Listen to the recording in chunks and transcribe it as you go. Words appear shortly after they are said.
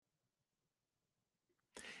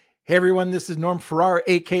Hey everyone, this is Norm Farrar,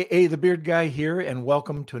 aka the Beard Guy here, and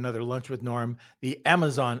welcome to another Lunch with Norm, the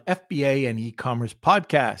Amazon FBA and e-commerce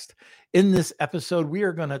podcast. In this episode, we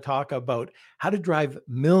are going to talk about how to drive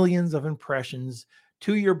millions of impressions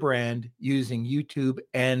to your brand using YouTube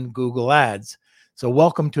and Google Ads. So,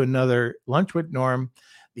 welcome to another Lunch with Norm,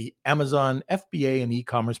 the Amazon FBA and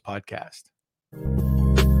e-commerce podcast.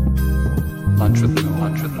 Lunch with Norm.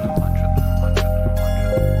 Lunch with Norm.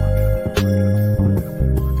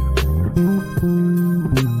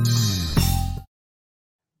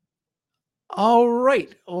 All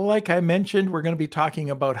right. Like I mentioned, we're going to be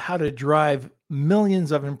talking about how to drive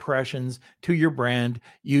millions of impressions to your brand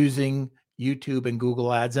using YouTube and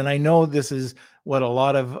Google Ads. And I know this is what a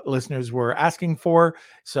lot of listeners were asking for.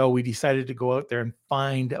 So we decided to go out there and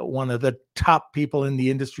find one of the top people in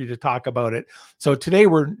the industry to talk about it. So today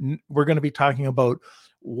we're going to be talking about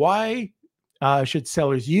why should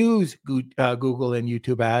sellers use Google and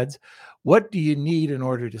YouTube ads? What do you need in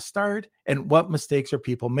order to start? And what mistakes are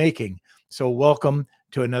people making? So welcome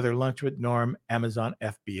to another Lunch with Norm Amazon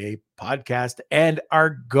FBA podcast. And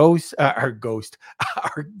our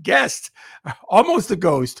guest, almost a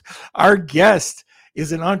ghost. Our guest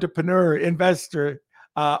is an entrepreneur, investor,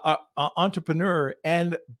 entrepreneur,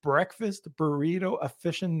 and breakfast burrito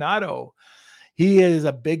aficionado. He is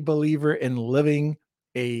a big believer in living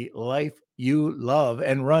a life you love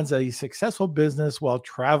and runs a successful business while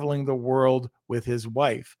traveling the world with his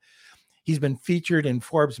wife. He's been featured in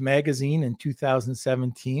Forbes magazine in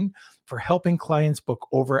 2017 for helping clients book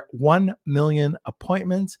over 1 million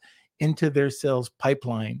appointments into their sales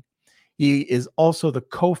pipeline. He is also the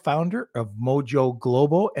co-founder of Mojo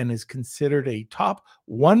Global and is considered a top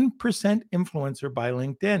 1% influencer by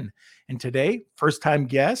LinkedIn. And today, first-time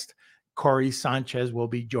guest, Corey Sanchez will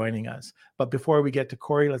be joining us. But before we get to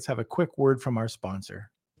Corey, let's have a quick word from our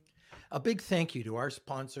sponsor. A big thank you to our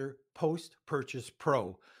sponsor, Post Purchase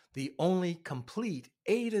Pro, the only complete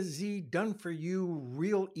A to Z done-for-you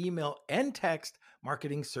real email and text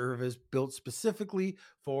marketing service built specifically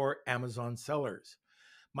for Amazon sellers.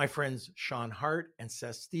 My friends Sean Hart and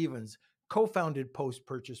Seth Stevens co-founded Post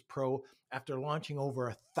Purchase Pro after launching over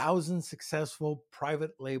 1,000 successful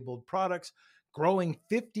private labeled products, growing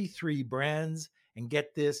 53 brands, and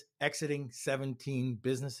get this, exiting 17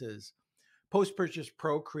 businesses. Post Purchase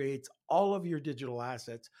Pro creates all of your digital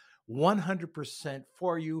assets 100%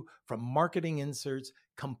 for you, from marketing inserts,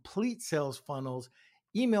 complete sales funnels,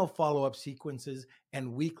 email follow-up sequences,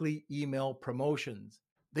 and weekly email promotions.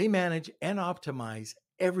 They manage and optimize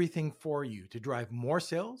everything for you to drive more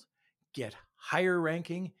sales, get higher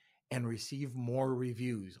ranking, and receive more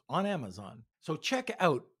reviews on Amazon. So check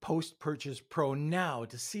out Post Purchase Pro now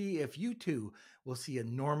to see if you too will see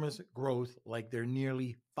enormous growth like their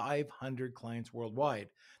nearly 500 clients worldwide.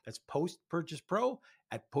 That's Post Purchase Pro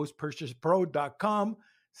at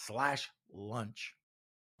postpurchasepro.com/lunch.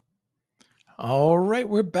 All right,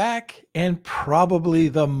 we're back. And probably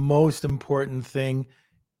the most important thing,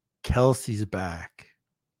 Kelsey's back.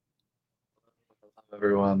 Hello,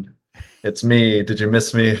 everyone. It's me. Did you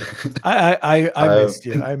miss me? I missed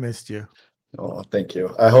you. I missed you. Oh, thank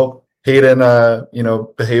you. I hope Hayden,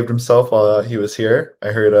 behaved himself while he was here. I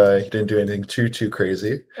heard he didn't do anything too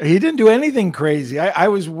crazy. He didn't do anything crazy. I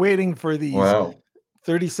was waiting for these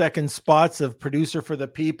 30-second spots of producer for the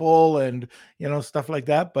people and, stuff like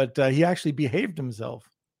that. But he actually behaved himself.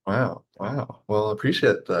 Wow. Well, I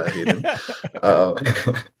appreciate that, Hayden.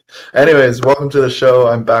 Anyways, welcome to the show.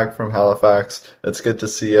 I'm back from Halifax. It's good to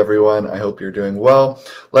see everyone. I hope you're doing well.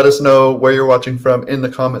 Let us know where you're watching from in the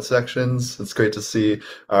comment sections. It's great to see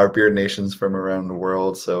our Beard Nations from around the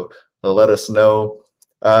world. So let us know.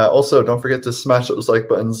 Also, don't forget to smash those like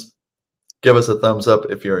buttons. Give us a thumbs up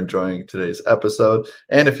if you're enjoying today's episode.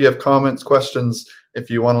 And if you have comments, questions, if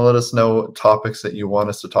you want to let us know topics that you want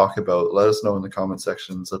us to talk about, let us know in the comment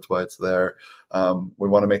sections. That's why it's there. We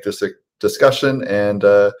want to make this a discussion. And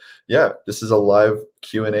this is a live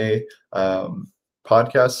Q&A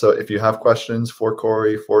podcast. So if you have questions for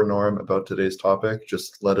Corey, for Norm about today's topic,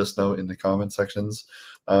 just let us know in the comment sections.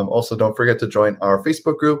 Also, don't forget to join our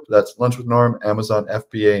Facebook group. That's Lunch with Norm, Amazon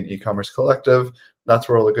FBA, and E-commerce Collective. That's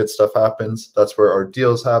where all the good stuff happens. That's where our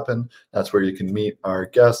deals happen. That's where you can meet our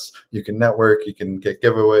guests. You can network. You can get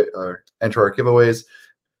giveaway or enter our giveaways.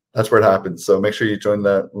 That's where it happens. So make sure you join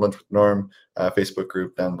that Lunch with Norm Facebook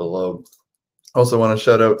group down below. Also want to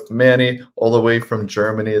shout out Manny all the way from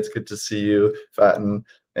Germany. It's good to see you, Fatten,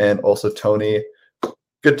 and also Tony.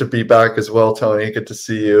 Good to be back as well, Tony. Good to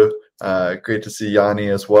see you. Great to see Yanni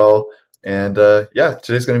as well. And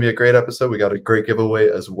today's going to be a great episode. We got a great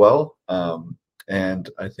giveaway as well. And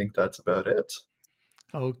I think that's about it.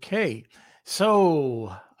 Okay.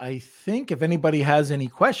 So I think if anybody has any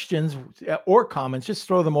questions or comments, just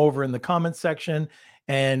throw them over in the comment section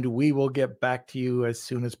and we will get back to you as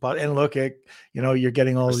soon as possible. And look at, you're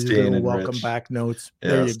getting all these Christine little and welcome Rich. back notes.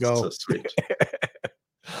 There you Yes, go. so sweet.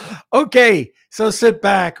 Okay, so sit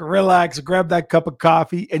back, relax, grab that cup of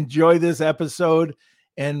coffee, enjoy this episode,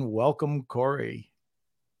 and welcome Corey.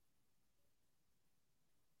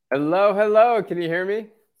 Hello, hello. Can you hear me?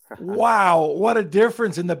 Wow, what a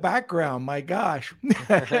difference in the background. My gosh.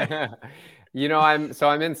 I'm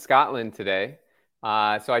in Scotland today.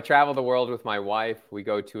 So I travel the world with my wife. We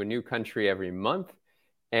go to a new country every month.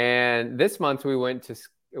 And this month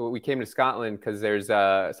we came to Scotland because there's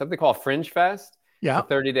something called Fringe Fest. Yeah.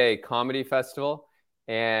 It's a 30-day comedy festival.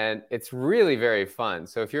 And it's really very fun.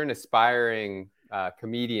 So if you're an aspiring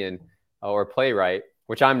comedian or playwright,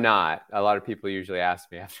 which I'm not. A lot of people usually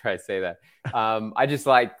ask me after I say that. I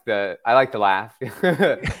like to laugh.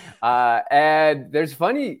 And there's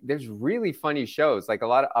really funny shows, like a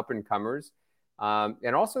lot of up and comers,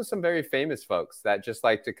 and also some very famous folks that just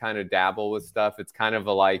like to kind of dabble with stuff. It's kind of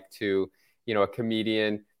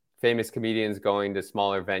famous comedians going to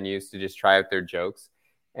smaller venues to just try out their jokes.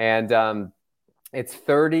 And it's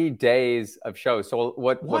 30 days of shows. So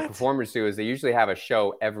what performers do is they usually have a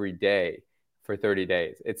show every day for 30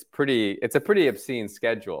 days. It's a pretty obscene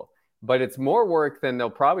schedule, but it's more work than they'll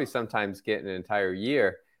probably sometimes get in an entire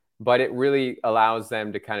year. But it really allows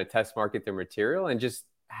them to kind of test market their material and just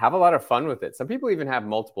have a lot of fun with it. Some people even have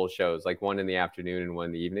multiple shows, like one in the afternoon and one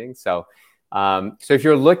in the evening. So if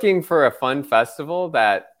you're looking for a fun festival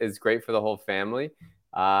that is great for the whole family,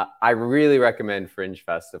 I really recommend Fringe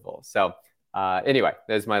Festival. So anyway,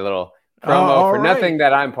 there's my little promo for nothing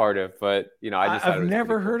that I'm part of, but I've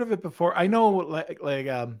never heard of it before. I know,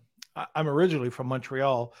 I'm originally from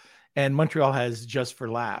Montreal, and Montreal has Just for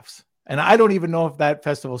Laughs, and I don't even know if that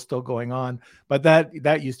festival is still going on, but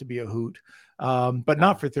that used to be a hoot, but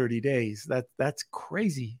not for 30 days. That's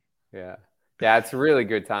crazy. Yeah, it's a really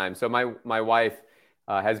good time. So my wife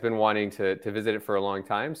has been wanting to visit it for a long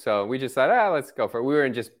time, so we just thought, let's go for it.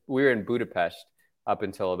 We were in Budapest up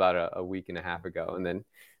until about a week and a half ago, and then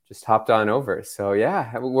just hopped on over. So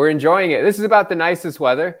yeah, we're enjoying it. This is about the nicest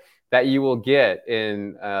weather that you will get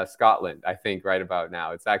in Scotland, I think, right about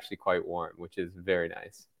now. It's actually quite warm, which is very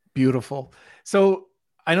nice. Beautiful. So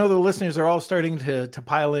I know the listeners are all starting to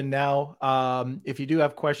pile in now. If you do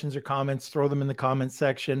have questions or comments, throw them in the comments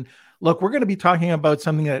section. Look, we're going to be talking about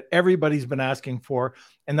something that everybody's been asking for,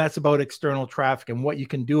 and that's about external traffic and what you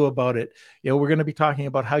can do about it. We're going to be talking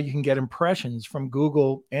about how you can get impressions from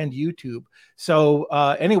Google and YouTube. So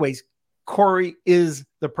anyways, Corey is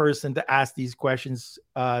the person to ask these questions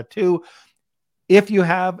to. If you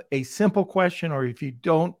have a simple question, or if you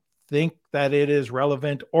don't think that it is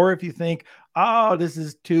relevant, or if you think, this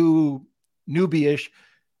is too newbie-ish,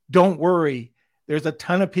 don't worry. There's a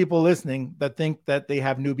ton of people listening that think that they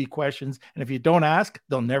have newbie questions. And if you don't ask,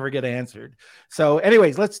 they'll never get answered. So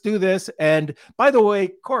anyways, let's do this. And by the way,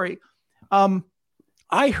 Corey,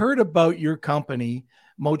 I heard about your company,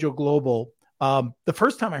 Mojo Global. The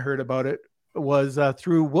first time I heard about it was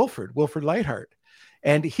through Wilfred Lightheart.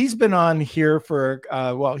 And he's been on here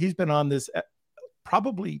he's been on this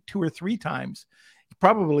probably 2 or 3 times.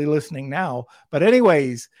 Probably listening now, but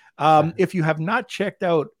anyways, if you have not checked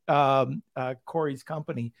out Corey's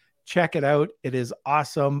company, check it out. It is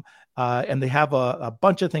awesome, and they have a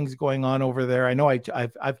bunch of things going on over there. I know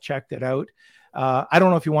I've checked it out. I don't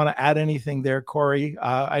know if you want to add anything there, Corey.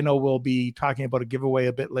 I know we'll be talking about a giveaway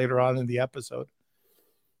a bit later on in the episode.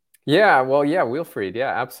 Yeah, well, yeah, Wilfried,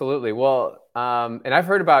 yeah, absolutely. Well, and I've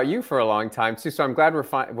heard about you for a long time too, so I'm glad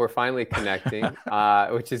we're finally connecting,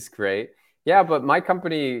 which is great. Yeah, but my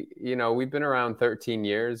company, we've been around 13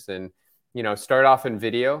 years and, started off in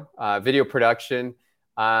video production.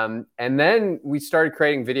 And then we started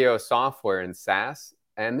creating video software and SaaS.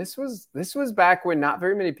 And this was back when not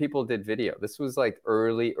very many people did video. This was like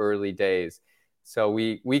early days. So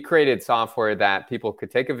we created software that people could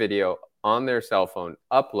take a video on their cell phone,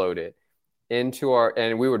 upload it and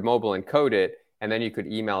we would mobile encode it. And then you could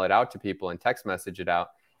email it out to people and text message it out.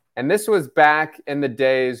 And this was back in the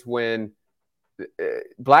days when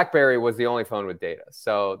BlackBerry was the only phone with data.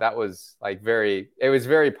 So that was it was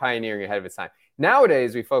very pioneering ahead of its time.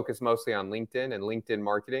 Nowadays, we focus mostly on LinkedIn and LinkedIn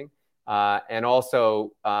marketing and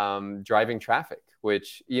also driving traffic,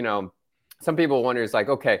 which, some people wonder is like,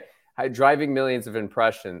 okay, driving millions of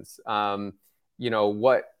impressions. How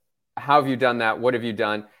have you done that? What have you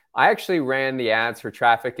done? I actually ran the ads for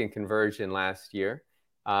traffic and conversion last year.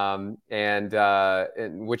 And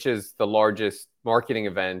which is the largest marketing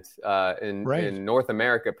event in North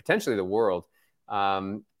America, potentially the world.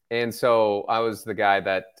 And so I was the guy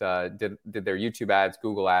that did their YouTube ads,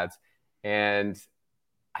 Google ads, and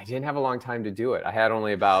I didn't have a long time to do it. I had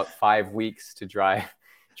only about 5 weeks to drive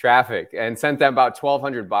traffic and sent them about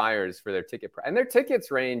 1,200 buyers for their ticket. And their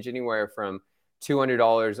tickets range anywhere from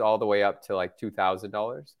 $200 all the way up to like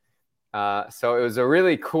 $2,000. So it was a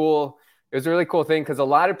really cool thing, because a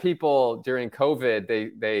lot of people during COVID,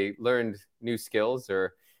 they learned new skills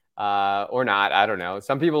or not. I don't know.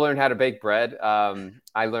 Some people learned how to bake bread.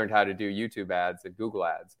 I learned how to do YouTube ads and Google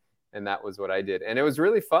ads, and that was what I did. And it was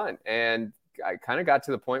really fun. And I kind of got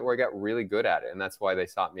to the point where I got really good at it. And that's why they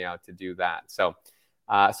sought me out to do that. So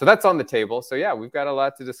that's on the table. So yeah, we've got a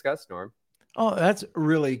lot to discuss, Norm. Oh, that's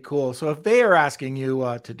really cool. So if they are asking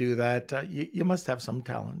you to do that, you must have some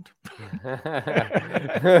talent.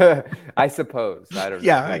 I suppose. I don't know.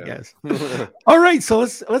 Yeah, I guess. All right. So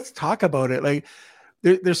let's talk about it. Like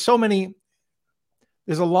there's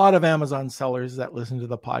a lot of Amazon sellers that listen to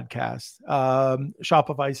the podcast,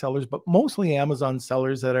 Shopify sellers, but mostly Amazon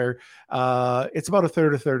sellers that are, it's about a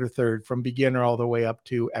third from beginner all the way up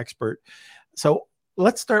to expert. So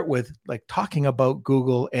let's start with like talking about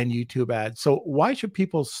Google and YouTube ads. So why should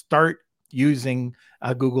people start using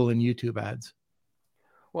Google and YouTube ads?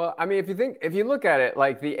 Well, I mean, if you look at it,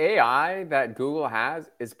 like the AI that Google has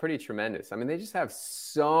is pretty tremendous. I mean, they just have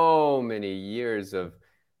so many years of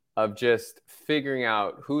just figuring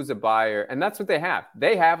out who's a buyer. And that's what they have.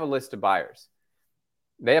 They have a list of buyers.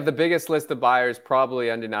 They have the biggest list of buyers, probably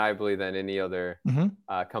undeniably, than any other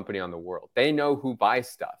company on the world. They know who buys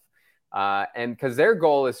stuff. And because their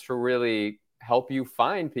goal is to really help you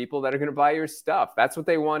find people that are going to buy your stuff. That's what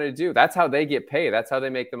they want to do. That's how they get paid. That's how they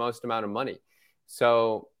make the most amount of money.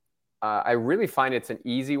 So I really find it's an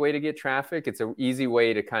easy way to get traffic. It's an easy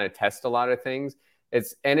way to kind of test a lot of things.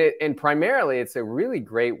 And primarily, it's a really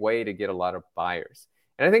great way to get a lot of buyers.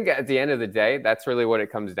 And I think at the end of the day, that's really what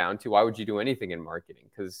it comes down to. Why would you do anything in marketing?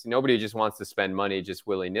 Because nobody just wants to spend money just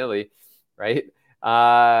willy-nilly, right?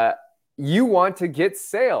 You want to get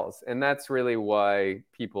sales. And that's really why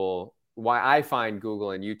I find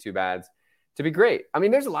Google and YouTube ads to be great. I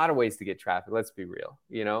mean, there's a lot of ways to get traffic. Let's be real.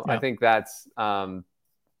 Yeah. I think that's, but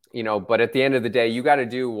at the end of the day, you got to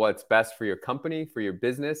do what's best for your company, for your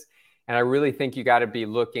business. And I really think you got to be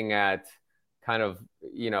looking at kind of,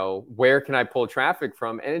 where can I pull traffic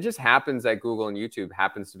from? And it just happens that Google and YouTube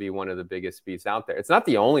happens to be one of the biggest speeds out there. It's not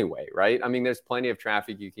the only way, right? I mean, there's plenty of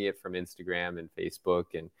traffic you can get from Instagram and Facebook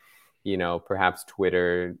and, perhaps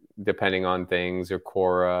Twitter, depending on things, or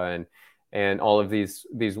Quora and all of these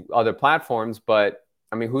other platforms. But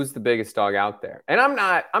I mean, who's the biggest dog out there? And I'm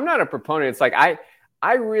not a proponent. It's like,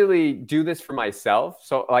 I really do this for myself.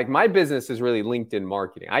 So like my business is really LinkedIn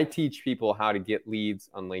marketing. I teach people how to get leads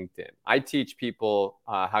on LinkedIn. I teach people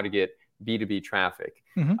how to get B2B traffic,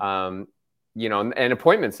 and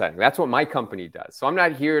appointment setting. That's what my company does. So I'm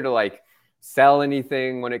not here to like sell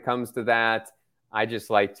anything when it comes to that. I just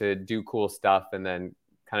like to do cool stuff and then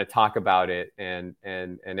kind of talk about it and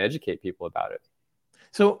educate people about it.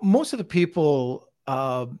 So most of the people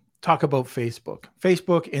talk about Facebook,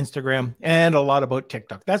 Instagram, and a lot about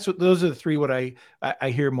TikTok. Those are the three what I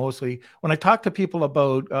hear mostly. When I talk to people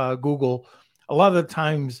about Google, a lot of the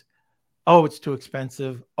times, oh, it's too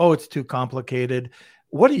expensive. Oh, it's too complicated.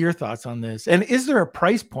 What are your thoughts on this? And is there a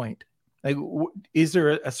price point? Like, is there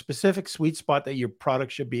a specific sweet spot that your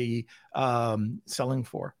product should be selling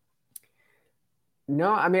for?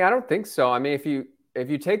 No, I mean, I don't think so. I mean,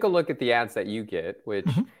 if you take a look at the ads that you get, which,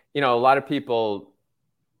 a lot of people,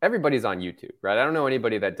 everybody's on YouTube, right? I don't know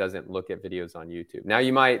anybody that doesn't look at videos on YouTube.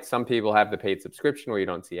 Now some people have the paid subscription where you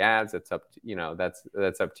don't see ads. That's up to,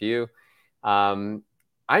 that's up to you.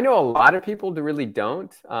 I know a lot of people that really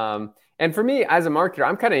don't. And for me as a marketer,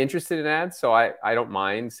 I'm kind of interested in ads. So I don't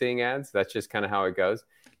mind seeing ads. That's just kind of how it goes.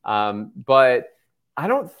 But I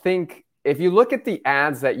don't think, if you look at the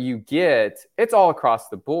ads that you get, it's all across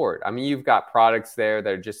the board. I mean, you've got products there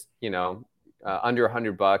that are just, under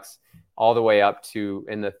 $100, all the way up to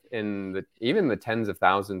even the tens of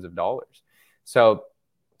thousands of dollars. So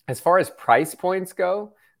as far as price points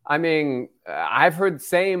go, I mean, I've heard the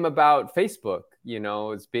same about Facebook,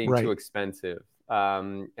 as being too expensive,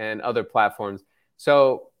 and other platforms.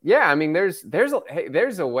 So yeah, I mean, there's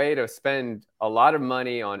a way to spend a lot of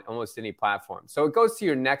money on almost any platform. So it goes to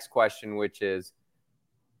your next question, which is,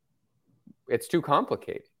 it's too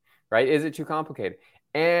complicated, right? Is it too complicated?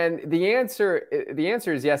 And the answer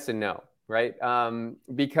is yes and no, right?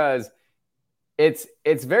 Because it's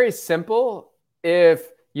very simple if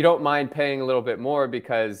you don't mind paying a little bit more,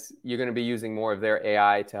 because you're going to be using more of their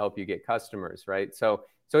AI to help you get customers, right? So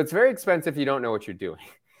it's very expensive if you don't know what you're doing.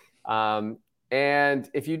 And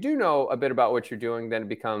if you do know a bit about what you're doing, then it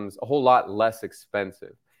becomes a whole lot less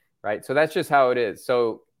expensive, right? So that's just how it is.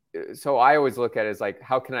 So I always look at it as like,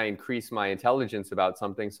 how can I increase my intelligence about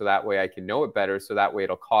something so that way I can know it better, so that way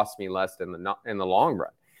it'll cost me less in the long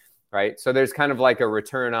run, right? So there's kind of like a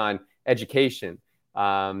return on education.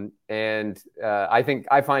 I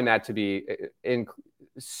find that to be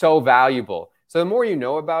so valuable. So the more you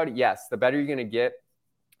know about it, yes, the better you're going to get.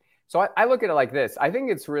 So I look at it like this. I think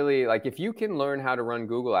it's really like, if you can learn how to run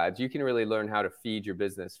Google ads, you can really learn how to feed your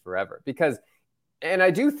business forever. And I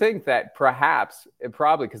do think that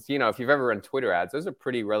probably, because, if you've ever run Twitter ads, those are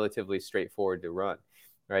pretty relatively straightforward to run,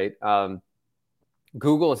 right?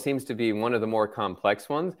 Google seems to be one of the more complex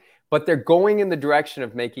ones, but they're going in the direction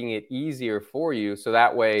of making it easier for you. So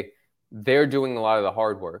that way they're doing a lot of the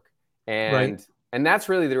hard work. And that's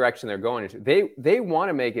really the direction they're going into. They want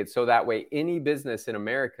to make it so that way any business in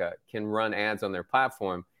America can run ads on their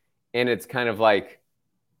platform. And it's kind of like,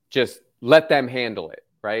 just let them handle it,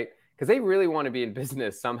 right? Because they really want to be in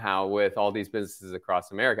business somehow with all these businesses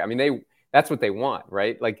across America. I mean, that's what they want,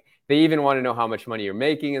 right? Like, they even want to know how much money you're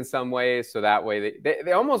making in some ways. So that way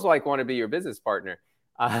they almost like want to be your business partner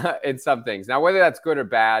in some things. Now, whether that's good or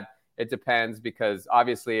bad, it depends, because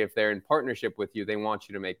obviously if they're in partnership with you, they want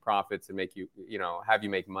you to make profits and make you, have you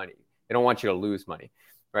make money. They don't want you to lose money,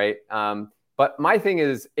 right? But my thing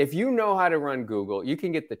is, if you know how to run Google, you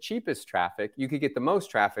can get the cheapest traffic, you could get the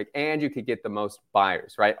most traffic, and you could get the most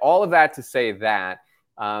buyers, right? All of that to say that,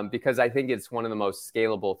 because I think it's one of the most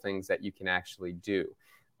scalable things that you can actually do.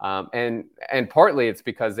 And partly it's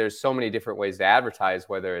because there's so many different ways to advertise,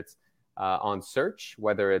 whether it's on search,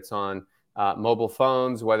 whether it's on mobile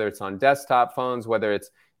phones, whether it's on desktop phones, whether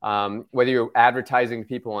you're advertising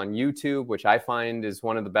people on YouTube, which I find is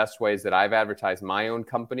one of the best ways that I've advertised my own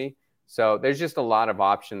company. So there's just a lot of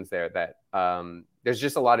options there that there's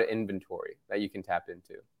just a lot of inventory that you can tap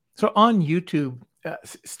into. So on YouTube,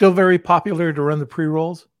 still very popular to run the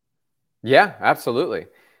pre-rolls? Yeah, absolutely.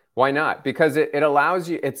 Why not? Because it allows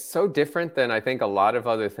you, it's so different than I think a lot of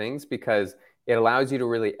other things, because it allows you to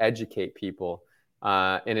really educate people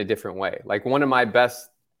in a different way. Like, one of my best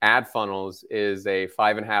ad funnels is a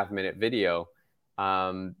 5.5-minute video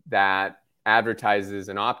that advertises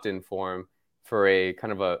an opt-in form for a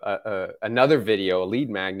kind of another video, a lead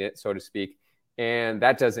magnet, so to speak. And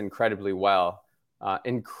that does incredibly well.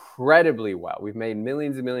 We've made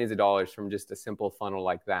millions and millions of dollars from just a simple funnel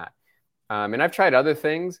like that. And I've tried other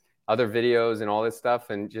things, other videos and all this stuff.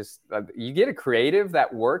 And just you get a creative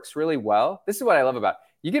that works really well. This is what I love about it.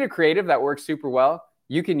 You get a creative that works super well.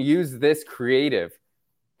 You can use this creative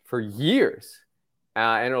for years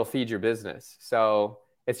and it'll feed your business. So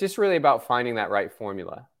it's just really about finding that right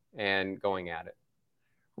formula and going at it.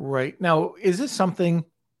 Right. Now, is this something,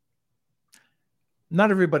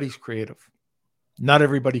 not everybody's creative. Not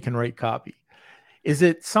everybody can write copy. Is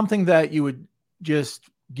it something that you would just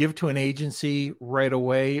give to an agency right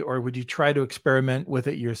away, or would you try to experiment with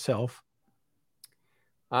it yourself?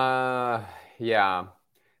 Yeah.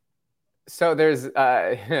 So there's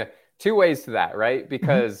two ways to that, right?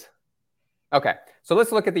 Because, okay, so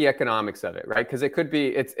let's look at the economics of it, right? Because it could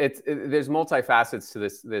be, there's multifacets to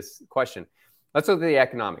this question. Let's look at the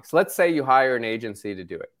economics. Let's say you hire an agency to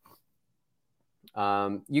do it.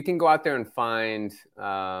 You can go out there and find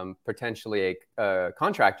potentially a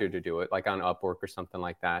contractor to do it, like on Upwork or something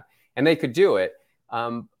like that, and they could do it.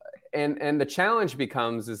 And the challenge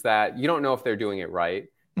becomes is that you don't know if they're doing it right,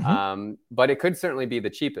 but it could certainly be the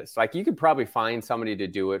cheapest. Like, you could probably find somebody to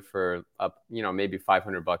do it for maybe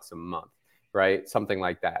 $500 a month, right? Something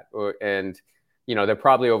like that. They're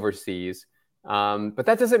probably overseas. But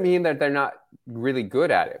that doesn't mean that they're not really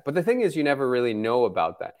good at it. But the thing is, you never really know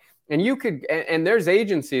about that. And you could, and there's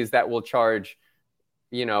agencies that will charge,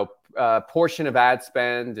 a portion of ad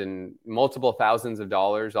spend and multiple thousands of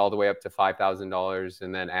dollars, all the way up to $5,000,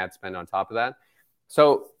 and then ad spend on top of that.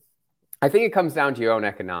 So I think it comes down to your own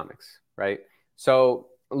economics, right? So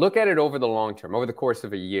look at it over the long term, over the course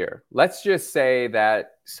of a year. Let's just say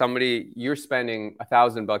that you're spending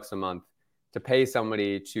 $1,000 a month to pay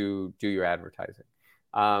somebody to do your advertising.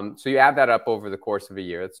 So you add that up over the course of a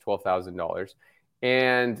year, that's $12,000.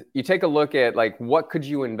 And you take a look at, like, what could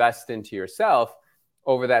you invest into yourself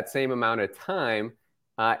over that same amount of time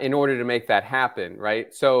in order to make that happen,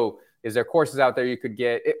 right? So is there courses out there you could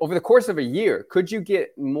get over the course of a year? Could you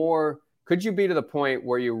get more? Could you be to the point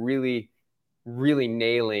where you're really, really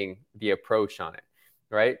nailing the approach on it,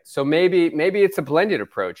 right? So maybe it's a blended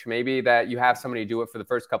approach. Maybe that you have somebody do it for the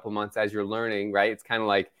first couple of months as you're learning, right? It's kind of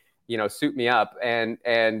like, suit me up, and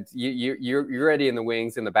you're ready in the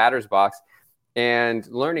wings in the batter's box and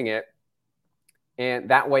learning it. And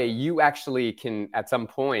that way you actually can, at some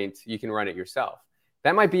point, you can run it yourself.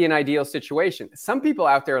 That might be an ideal situation. Some people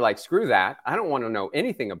out there are like, screw that. I don't want to know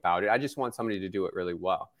anything about it. I just want somebody to do it really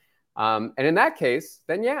well. And in that case,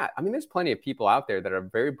 then yeah, I mean, there's plenty of people out there that are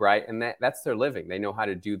very bright, and that's their living. They know how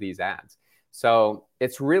to do these ads. So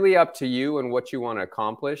it's really up to you and what you want to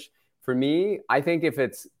accomplish. For me, I think if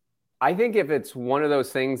it's one of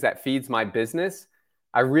those things that feeds my business,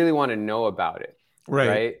 I really want to know about it.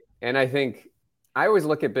 Right. And I think I always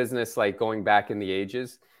look at business like going back in the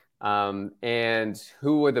ages, and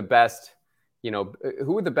who were the best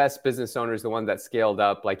business owners, the ones that scaled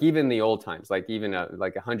up, like even the old times, like even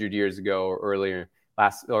like 100 years ago or earlier,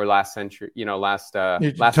 last century, You're last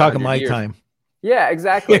talking my years. time. Yeah,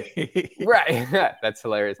 exactly. Right. That's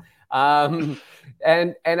hilarious. And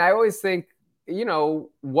I always think,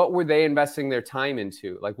 what were they investing their time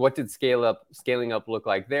into? Like, what did scaling up look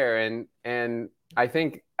like there? And I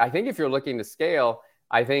think if you're looking to scale,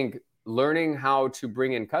 I think learning how to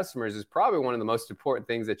bring in customers is probably one of the most important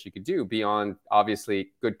things that you could do, beyond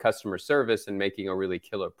obviously good customer service and making a really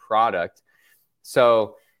killer product.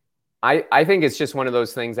 So I think it's just one of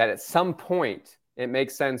those things that at some point it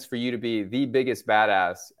makes sense for you to be the biggest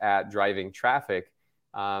badass at driving traffic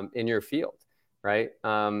in your field, right?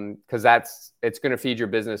 Because it's going to feed your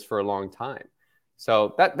business for a long time.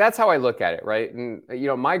 So that's how I look at it, right? And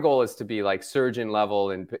my goal is to be like surgeon level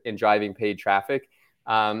in driving paid traffic,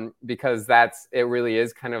 because it really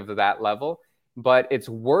is kind of that level. But it's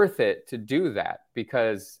worth it to do that,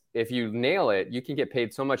 because if you nail it, you can get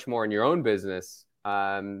paid so much more in your own business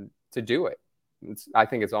to do it. I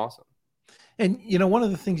think it's awesome. And, one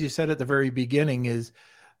of the things you said at the very beginning is,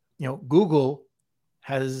 Google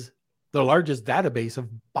has the largest database of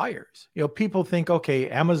buyers. People think, okay,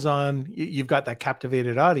 Amazon, you've got that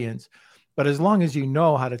captivated audience, but as long as you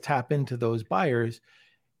know how to tap into those buyers,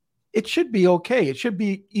 it should be okay. It should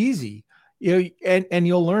be easy, and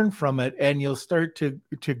you'll learn from it, and you'll start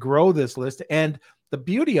to grow this list. And the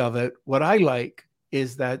beauty of it, what I like,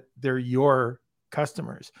 is that they're your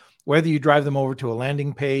customers, whether you drive them over to a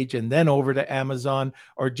landing page and then over to Amazon,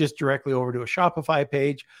 or just directly over to a Shopify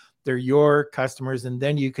page. They're your customers, and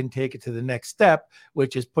then you can take it to the next step,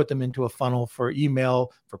 which is put them into a funnel for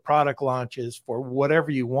email, for product launches, for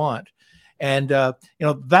whatever you want. And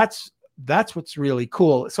that's what's really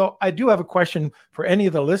cool. So I do have a question for any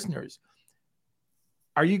of the listeners.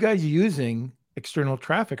 Are you guys using external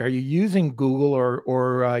traffic? Are you using Google or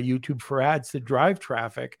YouTube for ads to drive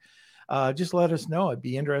traffic? Just let us know. I'd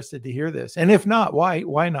be interested to hear this. And if not,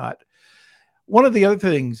 why not? One of the other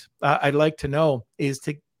things I'd like to know is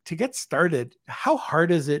to get started, how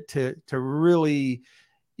hard is it to really,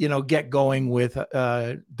 get going with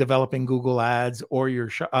developing Google ads or your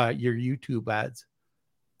YouTube ads?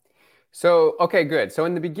 So, okay, good. So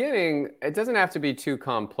in the beginning, it doesn't have to be too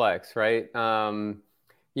complex, right? So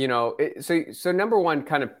number one,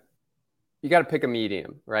 kind of, you got to pick a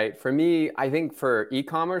medium, right? For me, I think for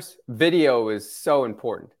e-commerce, video is so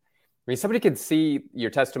important. I mean, somebody could see your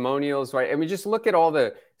testimonials, right? I mean, just look at all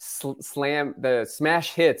the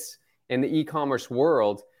smash hits in the e-commerce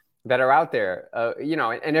world that are out there,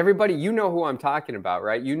 and everybody, who I'm talking about,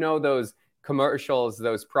 right? Those commercials,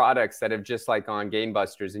 those products that have just like gone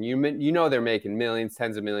gangbusters, and they're making millions,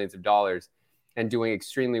 tens of millions of dollars and doing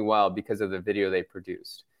extremely well because of the video they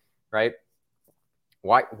produced, right?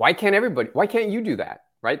 Why can't you do that,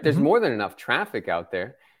 right? There's more than enough traffic out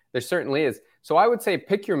there. There certainly is. So I would say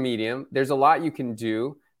pick your medium. There's a lot you can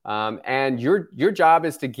do. And your job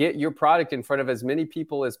is to get your product in front of as many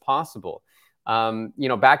people as possible.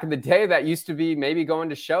 Back in the day, that used to be maybe going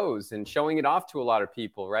to shows and showing it off to a lot of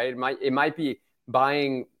people, right? It might be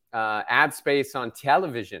buying ad space on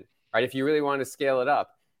television, right? If you really want to scale it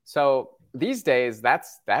up. So these days, that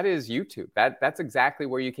is YouTube. That's exactly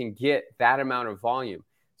where you can get that amount of volume.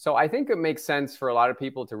 So I think it makes sense for a lot of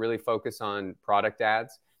people to really focus on product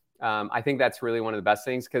ads. I think that's really one of the best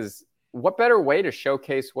things, because what better way to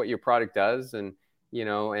showcase what your product does and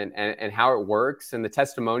how it works, and the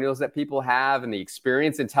testimonials that people have, and the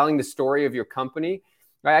experience, and telling the story of your company.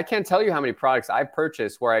 Right? I can't tell you how many products I've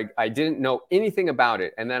purchased where I didn't know anything about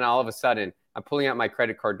it, and then all of a sudden I'm pulling out my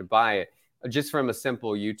credit card to buy it just from a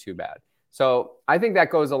simple YouTube ad. So I think that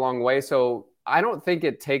goes a long way. So I don't think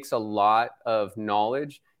it takes a lot of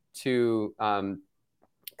knowledge to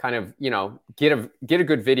kind of, get a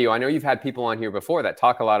good video. I know you've had people on here before that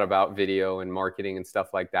talk a lot about video and marketing and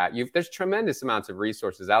stuff like that. There's tremendous amounts of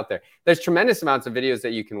resources out there. There's tremendous amounts of videos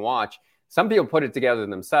that you can watch. Some people put it together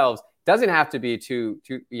themselves. Doesn't have to be too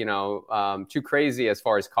crazy as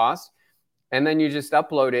far as cost. And then you just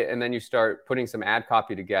upload it, and then you start putting some ad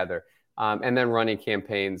copy together. and then running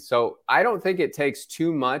campaigns. So I don't think it takes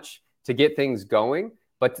too much to get things going.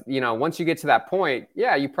 But, once you get to that point,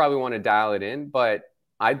 yeah, you probably want to dial it in. But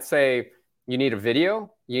I'd say you need a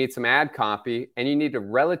video, you need some ad copy, and you need a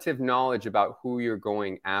relative knowledge about who you're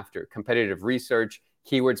going after. Competitive research,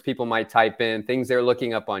 keywords people might type in, things they're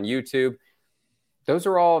looking up on YouTube. Those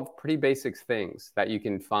are all pretty basic things that you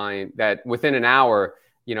can find that within an hour,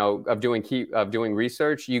 of doing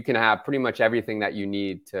research, you can have pretty much everything that you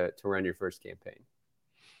need to run your first campaign.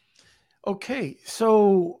 Okay,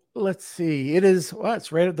 so let's see.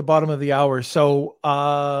 It's right at the bottom of the hour. So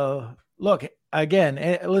look,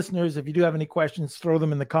 again, listeners, if you do have any questions, throw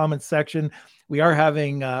them in the comments section. We are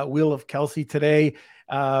having Wheel of Kelsey today.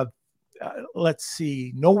 Let's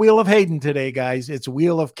see. No Wheel of Hayden today, guys. It's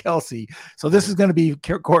Wheel of Kelsey. So this is going to be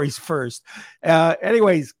Corey's first.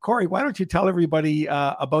 Anyways, Corey, why don't you tell everybody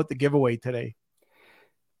about the giveaway today?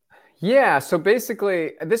 Yeah. So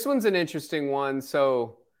basically, this one's an interesting one.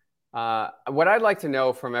 So what I'd like to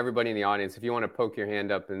know from everybody in the audience, if you want to poke your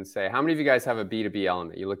hand up and say, how many of you guys have a B2B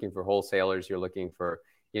element? You're looking for wholesalers. You're looking for,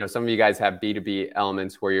 some of you guys have B2B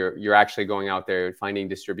elements where you're actually going out there finding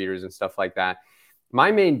distributors and stuff like that. My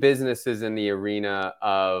main business is in the arena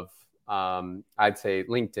of, I'd say,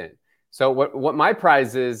 LinkedIn. So what my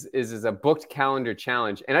prize is a booked calendar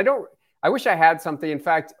challenge. And I wish I had something. In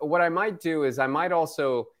fact, what I might do is I might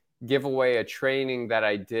also give away a training that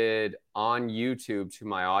I did on YouTube to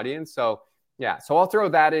my audience. So yeah, so I'll throw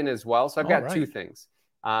that in as well. So I've got two things.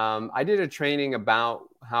 I did a training about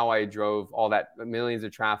how I drove all that millions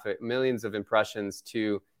of traffic, millions of impressions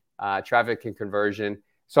to traffic and conversion.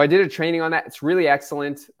 So I did a training on that. It's really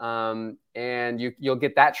excellent. And you'll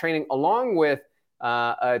get that training along with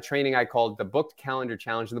a training I called the Booked Calendar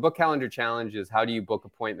Challenge. And the Booked Calendar Challenge is how do you book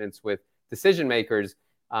appointments with decision makers.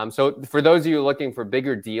 So for those of you looking for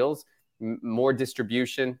bigger deals, more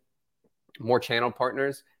distribution, more channel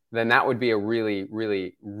partners, then that would be a really,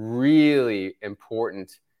 really, really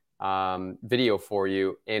important video for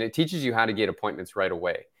you. And it teaches you how to get appointments right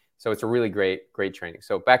away. So it's a really great training.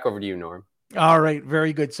 So back over to you, Norm. All right.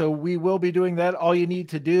 Very good. So we will be doing that. All you need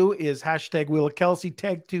to do is hashtag Wheel of Kelsey,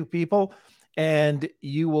 tag 2 people, and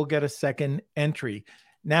you will get a second entry.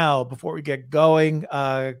 Now, before we get going,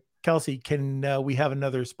 Kelsey, can we have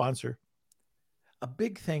another sponsor? A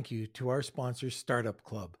big thank you to our sponsor, Startup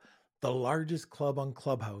Club, the largest club on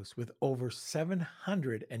Clubhouse with over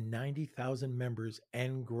 790,000 members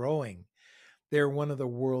and growing. They're one of the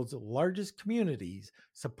world's largest communities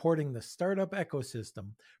supporting the startup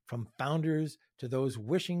ecosystem, from founders to those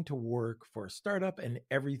wishing to work for a startup and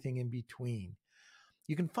everything in between.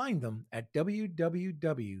 You can find them at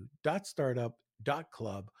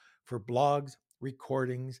www.startup.club for blogs,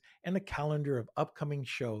 recordings, and a calendar of upcoming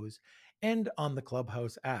shows, and on the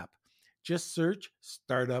Clubhouse app. Just search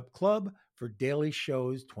Startup Club for daily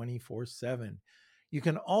shows 24/7. You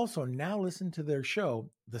can also now listen to their show,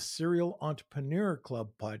 the Serial Entrepreneur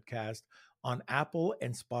Club podcast, on Apple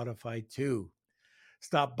and Spotify too.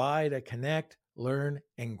 Stop by to connect, learn,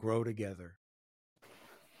 and grow together.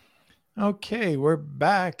 Okay, we're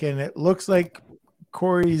back, and it looks like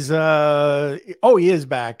Corey's, he is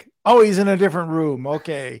back. Oh, he's in a different room.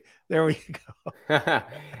 Okay, there we go.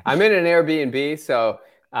 I'm in an Airbnb, so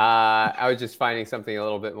I was just finding something a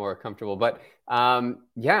little bit more comfortable. But I'm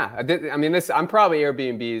probably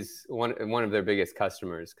Airbnb's one of their biggest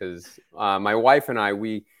customers, because my wife and I,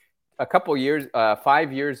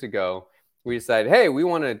 5 years ago, we decided, hey, we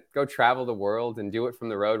want to go travel the world and do it from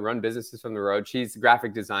the road, run businesses from the road. She's a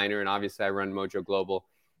graphic designer, and obviously I run Mojo Global.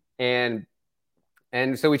 And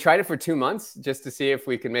so we tried it for 2 months just to see if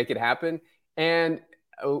we could make it happen. And,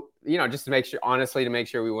 just to make sure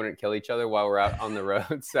we wouldn't kill each other while we're out on the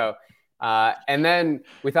road. So, and then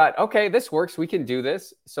we thought, okay, this works. We can do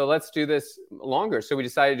this. So let's do this longer. So we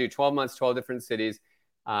decided to do 12 months, 12 different cities.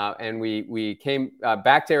 And we came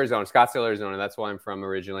back to Arizona, Scottsdale, Arizona. That's where I'm from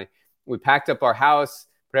originally. We packed up our house,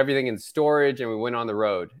 put everything in storage, and we went on the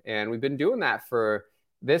road. And we've been doing that for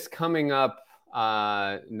this coming up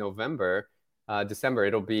December.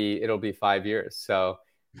 It'll be 5 years. So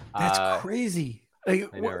that's crazy. I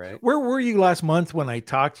know, right? Where were you last month when I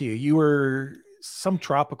talked to you? You were some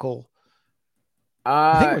tropical.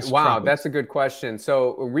 Wow, that's a good question.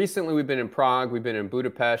 So recently we've been in Prague, we've been in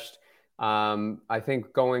Budapest. I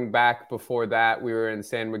think going back before that, we were in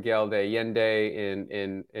San Miguel de Allende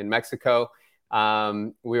in Mexico.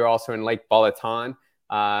 We were also in Lake Balaton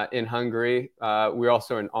in Hungary. We were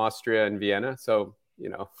also in Austria and Vienna. So,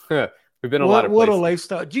 we've been a lot of places. What a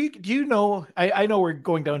lifestyle. Do you know, I know we're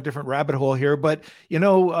going down a different rabbit hole here, but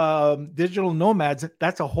digital nomads,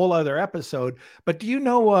 that's a whole other episode. But do you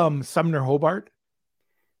know Sumner Hobart?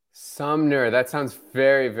 Sumner. That sounds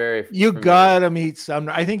very, very You familiar. gotta meet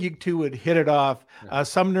Sumner. I think you two would hit it off.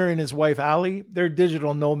 Sumner and his wife Allie, they're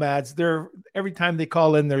digital nomads. They're every time they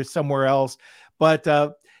call in, they're somewhere else. But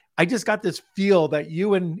I just got this feel that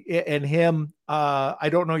you and him. I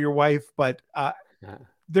don't know your wife, but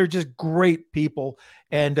they're just great people,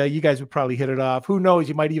 and you guys would probably hit it off. Who knows?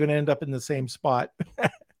 You might even end up in the same spot.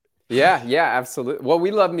 Yeah, absolutely. Well,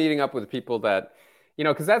 we love meeting up with people that,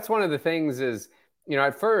 because that's one of the things is,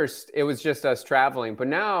 at first it was just us traveling, but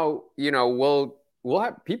now, we'll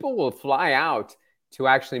have people will fly out to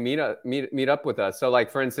actually meet up with us. So like,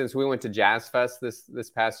 for instance, we went to Jazz Fest this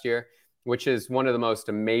past year, which is one of the most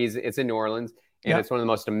amazing, it's in New Orleans, and it's one of the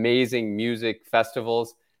most amazing music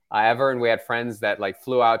festivals ever. And we had friends that like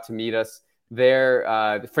flew out to meet us there.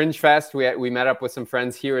 The Fringe Fest, we met up with some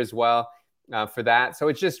friends here as well for that. So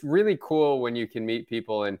it's just really cool when you can meet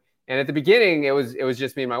people. And at the beginning, it was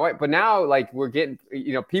just me and my wife. But now, like, we're getting,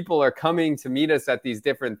 people are coming to meet us at these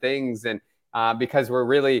different things, and because we're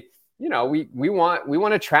really, we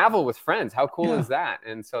want to travel with friends. How cool is that?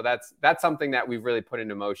 And so that's something that we've really put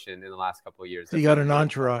into motion in the last couple of years. So you got an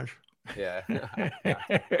entourage. Yeah.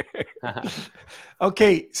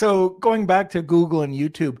 Okay, so going back to Google and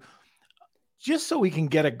YouTube, just so we can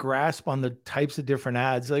get a grasp on the types of different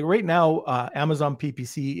ads, like right now, Amazon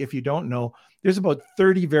PPC, if you don't know, there's about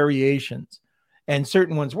 30 variations, and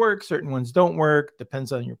certain ones work, certain ones don't work,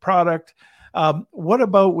 depends on your product. What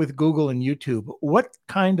about with Google and YouTube? What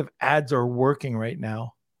kind of ads are working right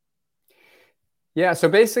now? Yeah, so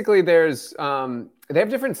basically there's, they have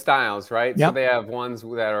different styles, right? Yep. So they have ones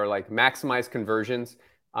that are like maximize conversions.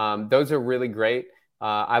 Those are really great.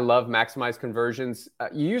 I love maximize conversions.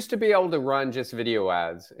 You used to be able to run just video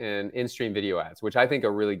ads and in-stream video ads, which I think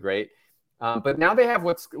are really great. But now they have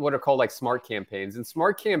what are called like smart campaigns, and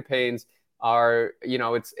smart campaigns are,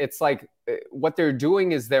 it's like what they're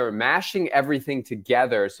doing is they're mashing everything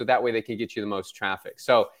together so that way they can get you the most traffic.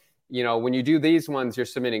 So, when you do these ones, you're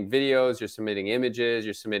submitting videos, you're submitting images,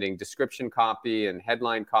 you're submitting description copy and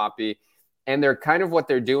headline copy. And they're kind of what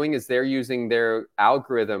they're doing is they're using their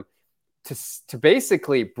algorithm to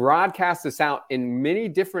basically broadcast this out in many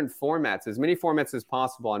different formats, as many formats as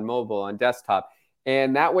possible on mobile, on desktop.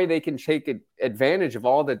 And that way they can take advantage of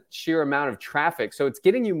all the sheer amount of traffic. So it's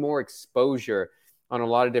getting you more exposure on a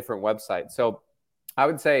lot of different websites. So I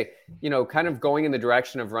would say, kind of going in the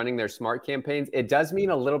direction of running their smart campaigns, it does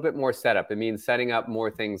mean a little bit more setup. It means setting up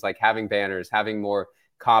more things like having banners, having more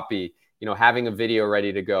copy, having a video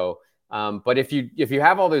ready to go. But if you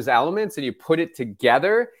have all those elements and you put it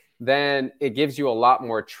together, then it gives you a lot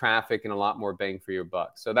more traffic and a lot more bang for your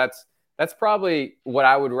buck. So that's probably what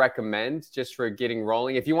I would recommend just for getting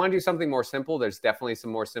rolling. If you want to do something more simple, there's definitely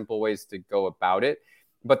some more simple ways to go about it.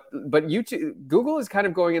 But YouTube, Google is kind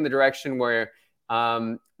of going in the direction where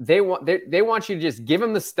they want you to just give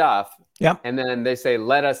them the stuff, and then they say,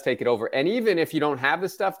 let us take it over. And even if you don't have the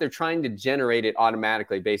stuff, they're trying to generate it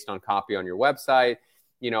automatically based on copy on your website,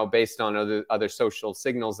 based on other social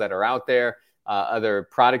signals that are out there, other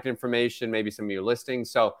product information, maybe some of your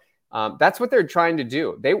listings. So that's what they're trying to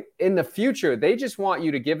do. In the future, they just want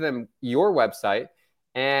you to give them your website,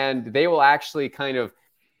 and they will actually kind of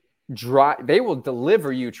they will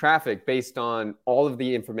deliver you traffic based on all of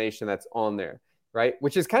the information that's on there. Right?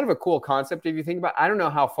 Which is kind of a cool concept if you think about it. I don't know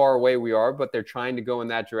how far away we are, but they're trying to go in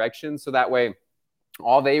that direction. So that way,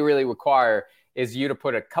 all they really require is you to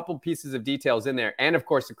put a couple pieces of details in there, and of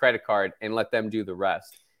course a credit card, and let them do the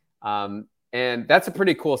rest. And that's a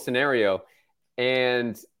pretty cool scenario.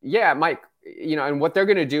 And yeah, Mike, and what they're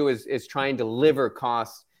going to do is try and deliver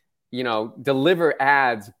costs, deliver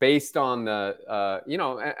ads based on the,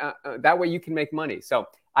 that way you can make money. So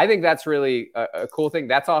I think that's really a cool thing.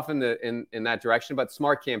 That's off in that direction, but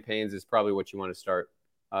smart campaigns is probably what you want to start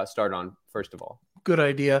on first of all. Good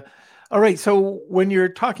idea. All right. So when you're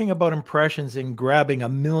talking about impressions and grabbing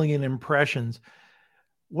 1 million impressions,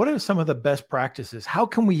 what are some of the best practices? How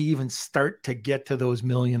can we even start to get to those 1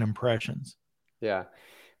 million impressions? Yeah.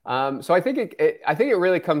 So I think it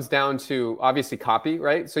really comes down to obviously copy,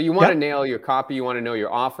 right? So you want to nail your copy. You want to know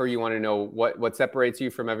your offer. You want to know what separates you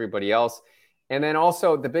from everybody else. And then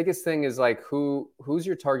also the biggest thing is like who's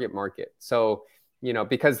your target market. So,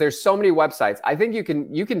 because there's so many websites, I think you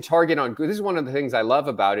can target on. This is one of the things I love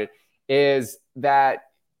about it is that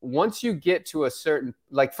once you get to a certain,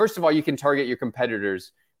 like, first of all, you can target your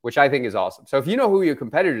competitors, which I think is awesome. So if you know who your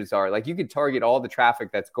competitors are, like you can target all the traffic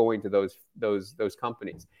that's going to those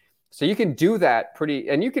companies. So you can do that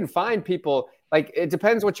and you can find people, like, it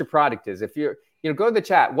depends what your product is. If you're, go to the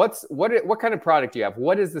chat. What kind of product do you have?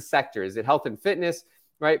 What is the sector? Is it health and fitness,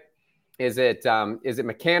 right? Is it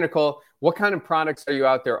mechanical? What kind of products are you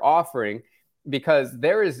out there offering? Because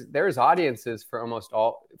there is audiences for almost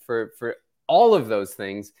all for all of those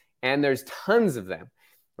things, and there's tons of them,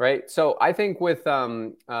 right? So I think with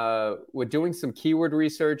doing some keyword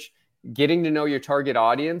research, getting to know your target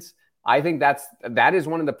audience, I think that is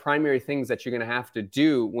one of the primary things that you're going to have to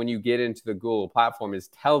do when you get into the Google platform, is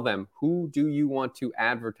tell them, who do you want to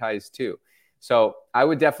advertise to? So I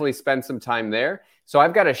would definitely spend some time there. So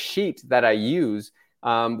I've got a sheet that I use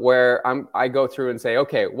where I go through and say,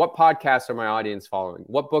 okay, what podcasts are my audience following?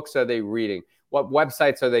 What books are they reading? What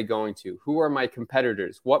websites are they going to? Who are my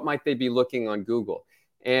competitors? What might they be looking on Google?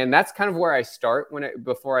 And that's kind of where I start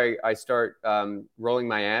before I start rolling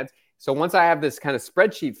my ads. So once I have this kind of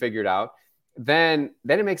spreadsheet figured out, then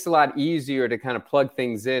it makes it a lot easier to kind of plug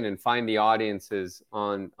things in and find the audiences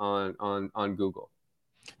on Google.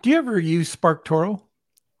 Do you ever use SparkToro?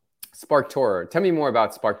 SparkToro. Tell me more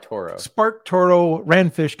about SparkToro. SparkToro,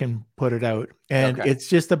 Rand Fishkin put it out, and it's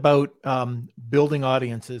just about building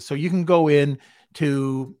audiences. So you can go in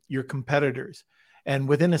to your competitors, and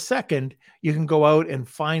within a second, you can go out and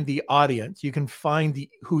find the audience. You can find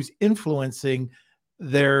who's influencing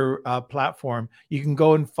their platform. You can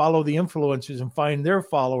go and follow the influencers and find their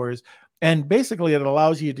followers. And basically, it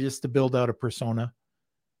allows you to build out a persona.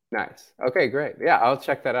 Nice. Okay, great. Yeah, I'll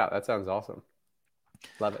check that out. That sounds awesome.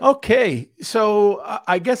 Love it. Okay, so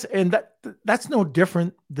I guess, and that's no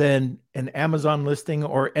different than an Amazon listing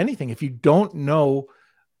or anything. If you don't know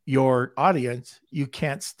your audience, you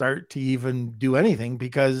can't start to even do anything,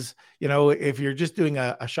 because, if you're just doing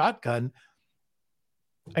a shotgun,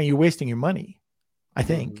 and you're wasting your money, I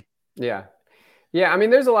think. Yeah. I mean,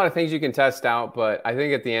 there's a lot of things you can test out, but I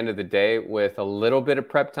think at the end of the day, with a little bit of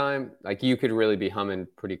prep time, like, you could really be humming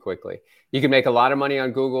pretty quickly. You can make a lot of money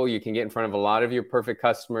on Google. You can get in front of a lot of your perfect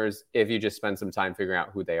customers if you just spend some time figuring out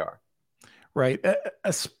who they are. Right.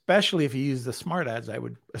 Especially if you use the smart ads, I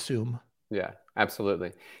would assume. Yeah,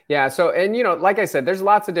 absolutely. Yeah. So, and, like I said, there's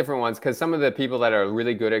lots of different ones, because some of the people that are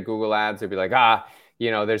really good at Google ads, they'll be like,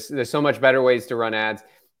 there's so much better ways to run ads.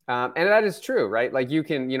 And that is true, right? Like, you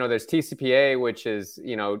can, there's TCPA, which is,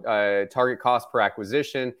 target cost per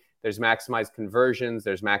acquisition. There's maximized conversions.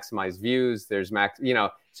 There's maximized views. There's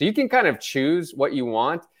so you can kind of choose what you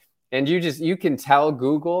want, and you can tell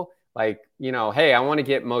Google, like, hey, I want to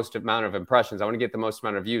get most amount of impressions. I want to get the most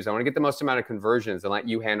amount of views. I want to get the most amount of conversions, and let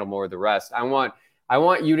you handle more of the rest. I want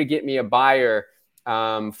you to get me a buyer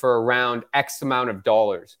for around X amount of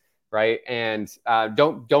dollars. Right. And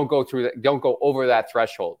don't go through that. Don't go over that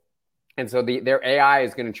threshold. And so their AI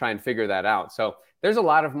is going to try and figure that out. So there's a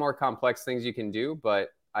lot of more complex things you can do. But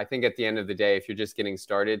I think at the end of the day, if you're just getting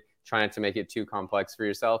started, try not to make it too complex for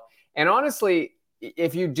yourself. And honestly,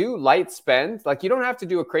 if you do light spend, like, you don't have to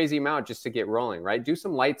do a crazy amount just to get rolling. Right. Do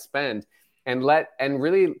some light spend and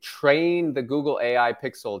really train the Google AI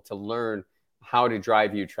Pixel to learn how to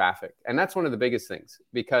drive you traffic. And that's one of the biggest things,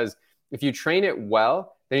 because if you train it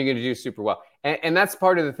well, then you're going to do super well. And that's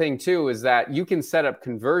part of the thing too, is that you can set up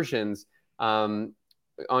conversions on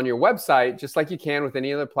your website, just like you can with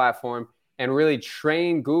any other platform, and really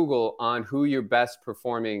train Google on who your best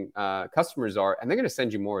performing customers are. And they're going to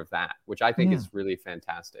send you more of that, which I think is really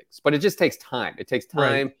fantastic. But it just takes time. It takes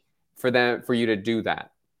time for you to do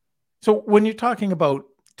that. So when you're talking about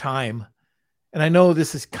time, and I know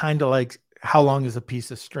this is kind of like, how long is a piece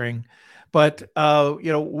of string? But,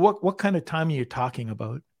 what kind of time are you talking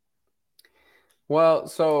about? Well,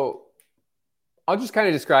 so I'll just kind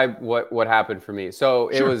of describe what happened for me. So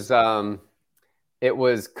it was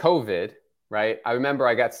COVID, right? I remember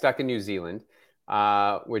I got stuck in New Zealand,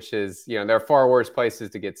 which is, there are far worse places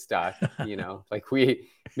to get stuck. Like me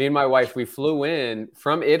and my wife, we flew in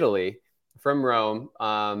from Italy, from Rome,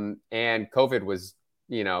 and COVID was,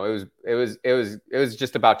 it was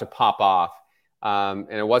just about to pop off. And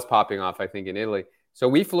it was popping off, I think, in Italy. So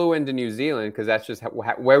we flew into New Zealand because that's just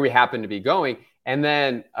where we happened to be going. And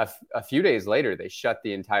then a few days later, they shut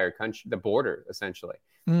the entire country, the border, essentially.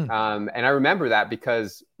 And I remember that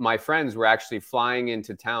because my friends were actually flying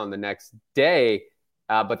into town the next day,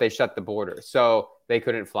 but they shut the border. So they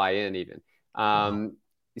couldn't fly in even.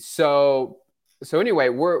 So anyway,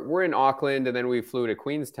 we're in Auckland, and then we flew to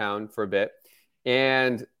Queenstown for a bit.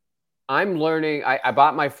 And I'm learning, I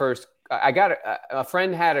bought my first, I got a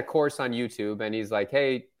friend had a course on YouTube, and he's like,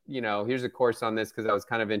 hey, here's a course on this, because I was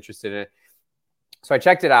kind of interested in it. So I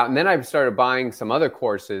checked it out, and then I started buying some other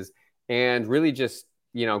courses and really just,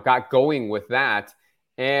 got going with that.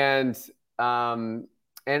 And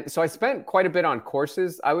so I spent quite a bit on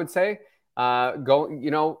courses, I would say, but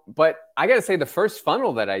I got to say, the first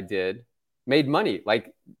funnel that I did made money,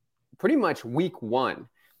 like pretty much week one.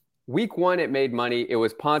 week one, it made money. It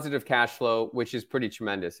was positive cash flow, which is pretty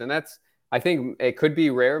tremendous. And that's, I think it could be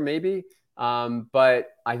rare maybe. But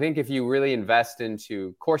I think if you really invest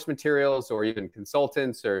into course materials or even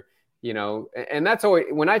consultants or, you know, and that's always,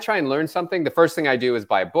 when I try and learn something, the first thing I do is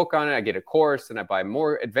buy a book on it. I get a course and I buy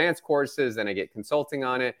more advanced courses and I get consulting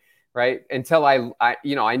on it, right? Until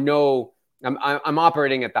I know I'm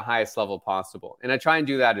operating at the highest level possible. And I try and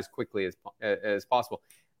do that as quickly as possible.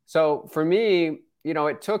 So for me, you know,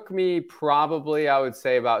 it took me probably, I would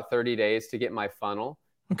say about 30 days to get my funnel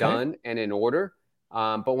done and in order.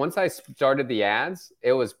 But once I started the ads,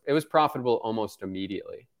 it was profitable almost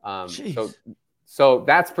immediately. So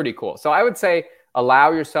that's pretty cool. So I would say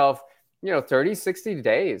allow yourself, you know, 30, 60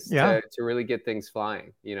 days to really get things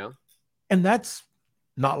flying, you know? And that's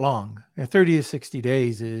not long. 30 to 60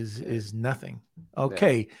 days is nothing.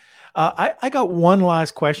 Okay. Yeah. I got one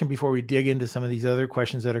last question before we dig into some of these other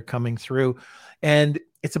questions that are coming through. And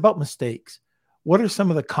it's about mistakes. What are some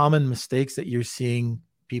of the common mistakes that you're seeing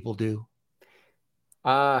people do?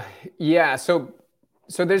 Yeah. So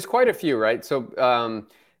there's quite a few, right? So,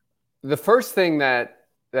 the first thing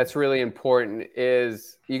that's really important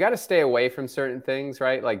is you got to stay away from certain things,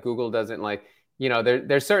 right? Like Google doesn't like, you know,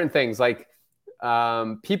 there's certain things like,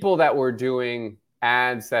 people that were doing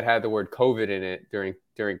ads that had the word COVID in it during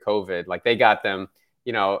COVID, like they got them,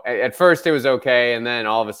 you know, at first it was okay. And then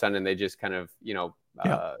all of a sudden they just kind of, you know,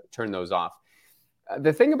 turn those off.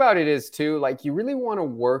 The thing about it is too, like you really want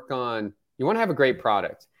to you want to have a great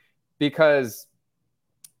product, because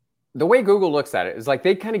the way Google looks at it is like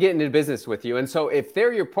they kind of get into business with you. And so if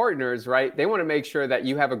they're your partners, right, they want to make sure that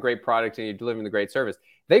you have a great product and you're delivering the great service.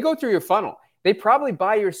 They go through your funnel. They probably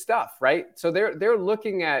buy your stuff, right? So they're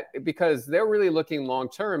looking at, because they're really looking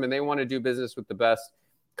long-term and they want to do business with the best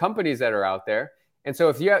companies that are out there. And so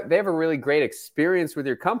if they have a really great experience with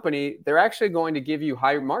your company, they're actually going to give you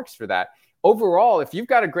higher marks for that. Overall, if you've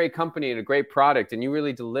got a great company and a great product and you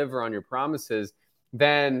really deliver on your promises,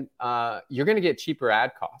 then you're going to get cheaper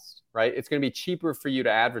ad costs, right? It's going to be cheaper for you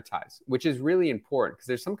to advertise, which is really important because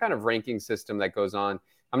there's some kind of ranking system that goes on.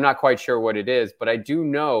 I'm not quite sure what it is, but I do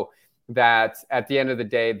know that at the end of the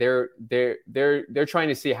day, they're trying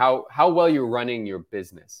to see how well you're running your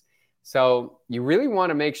business. So you really want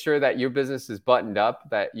to make sure that your business is buttoned up,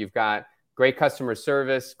 that you've got great customer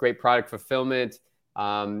service, great product fulfillment,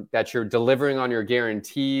 that you're delivering on your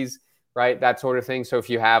guarantees, right? That sort of thing. So if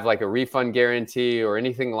you have like a refund guarantee or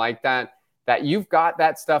anything like that, that you've got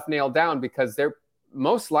that stuff nailed down, because they're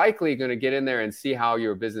most likely going to get in there and see how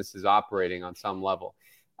your business is operating on some level.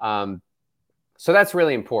 So that's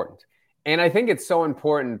really important. And I think it's so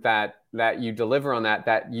important that you deliver on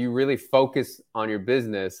that you really focus on your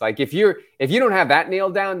business. Like if you don't have that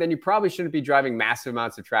nailed down, then you probably shouldn't be driving massive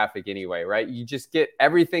amounts of traffic anyway, right? You just get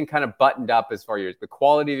everything kind of buttoned up as far as the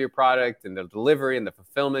quality of your product and the delivery and the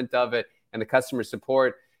fulfillment of it and the customer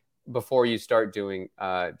support before you start doing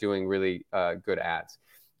really good ads,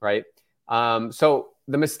 right? So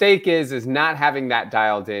the mistake is not having that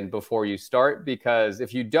dialed in before you start, because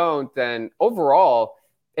if you don't, then overall,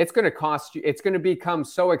 it's going to cost you. It's going to become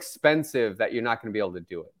so expensive that you're not going to be able to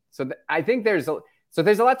do it. So I think there's a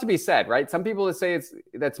lot to be said, right? Some people that say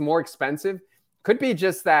that's more expensive. Could be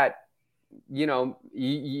just that, you know,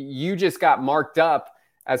 you just got marked up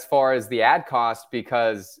as far as the ad cost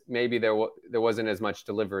because maybe there wasn't as much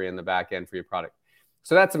delivery in the back end for your product.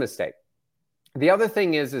 So that's a mistake. The other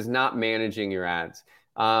thing is not managing your ads.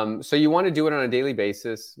 So you want to do it on a daily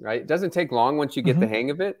basis, right? It doesn't take long once you get the hang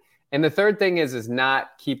of it. And the third thing is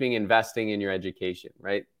not keeping investing in your education,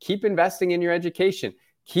 right? Keep investing in your education.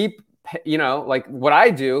 Keep, you know, like what I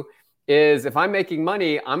do is if I'm making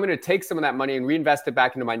money, I'm going to take some of that money and reinvest it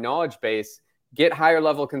back into my knowledge base, get higher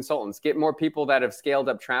level consultants, get more people that have scaled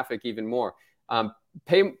up traffic even more,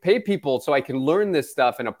 pay people so I can learn this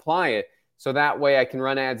stuff and apply it. So that way I can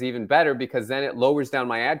run ads even better, because then it lowers down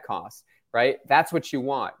my ad costs, right? That's what you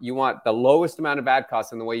want. You want the lowest amount of ad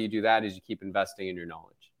costs. And the way you do that is you keep investing in your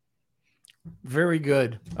knowledge. Very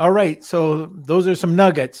good. All right. So those are some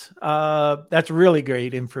nuggets. That's really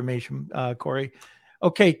great information, Corey.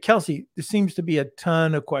 Okay, Kelsey, there seems to be a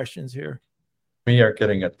ton of questions here. We are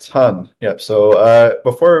getting a ton. Yep. So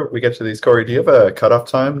before we get to these, Corey, do you have a cutoff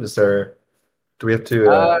time? Do we have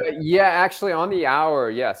to? Yeah, actually on the hour.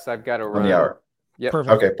 Yes, I've got to run. On the hour. Yeah.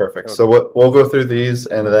 Okay, perfect. So we'll go through these,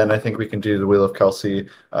 and then I think we can do the Wheel of Kelsey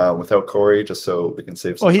without Corey, just so we can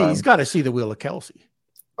save some time. He's got to see the Wheel of Kelsey.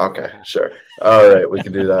 Okay, sure. All right, we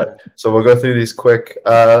can do that. So we'll go through these quick.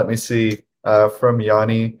 Let me see. From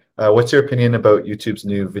Yanni, what's your opinion about YouTube's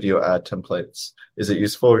new video ad templates? Is it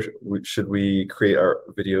useful, or should we create our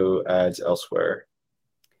video ads elsewhere?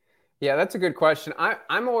 Yeah, that's a good question.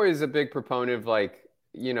 I'm always a big proponent of like,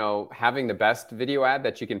 having the best video ad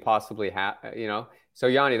that you can possibly have, So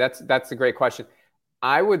Yanni, that's a great question.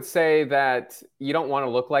 I would say that you don't want to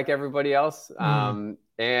look like everybody else.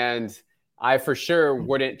 And I for sure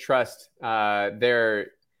wouldn't trust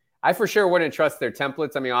I for sure wouldn't trust their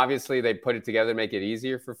templates. I mean, obviously they put it together to make it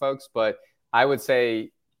easier for folks, but I would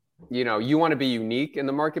say, you want to be unique in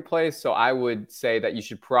the marketplace. So I would say that you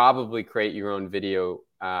should probably create your own video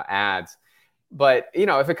ads. But,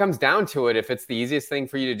 if it comes down to it, if it's the easiest thing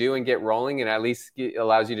for you to do and get rolling and at least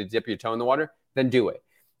allows you to dip your toe in the water, then do it.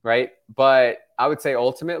 Right. But I would say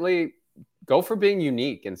ultimately go for being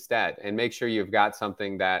unique instead and make sure you've got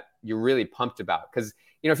something that you're really pumped about. Because,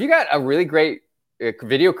 if you got a really great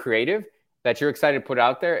video creative that you're excited to put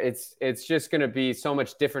out there, it's just going to be so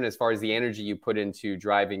much different as far as the energy you put into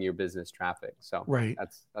driving your business traffic. So right.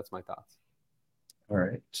 That's my thoughts. All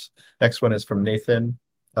right. Next one is from Nathan.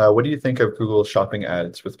 What do you think of Google Shopping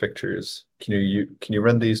ads with pictures? Can you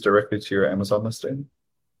run these directly to your Amazon listing?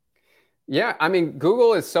 Yeah, I mean,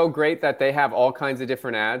 Google is so great that they have all kinds of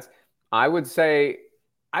different ads. I would say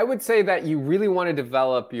that you really want to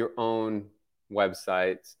develop your own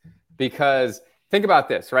websites, because think about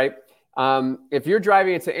this, right? If you're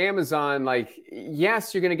driving it to Amazon, like,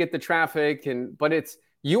 yes, you're going to get the traffic, but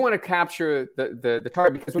you want to capture the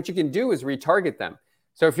target, because what you can do is retarget them.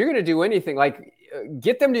 So if you're going to do anything, like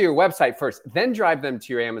get them to your website first, then drive them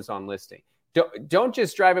to your Amazon listing. Don't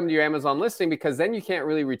just drive them to your Amazon listing, because then you can't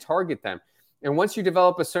really retarget them. And once you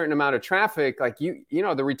develop a certain amount of traffic, like the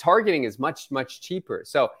retargeting is much, much cheaper.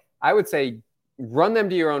 So I would say run them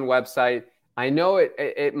to your own website. I know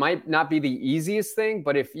it might not be the easiest thing,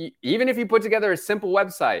 but even if you put together a simple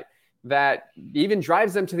website that even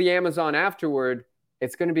drives them to the Amazon afterward,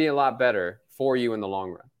 it's going to be a lot better for you in the long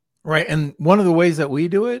run. Right. And one of the ways that we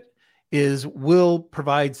do it is we'll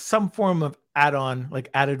provide some form of add-on, like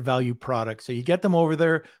added value product. So you get them over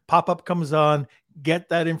there, pop-up comes on, get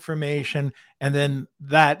that information, and then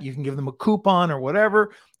that you can give them a coupon or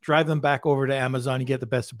whatever, drive them back over to Amazon. You get the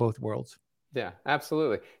best of both worlds. Yeah,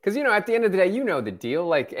 absolutely. Because, at the end of the day, the deal.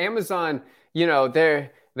 Like Amazon,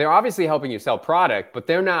 they're obviously helping you sell product, but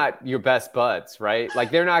they're not your best buds, right?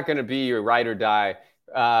 Like they're not going to be your ride or die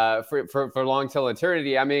for long till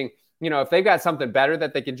eternity. I mean, if they've got something better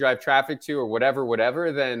that they can drive traffic to or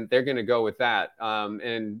whatever, then they're going to go with that.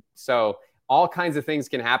 And so all kinds of things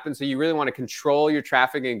can happen. So you really want to control your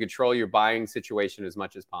traffic and control your buying situation as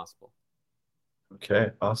much as possible. Okay,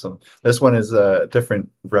 awesome. This one is different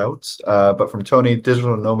routes, but from Tony,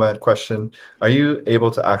 digital nomad question. Are you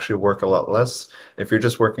able to actually work a lot less? If you're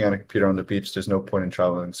just working on a computer on the beach, there's no point in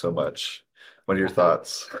traveling so much. What are your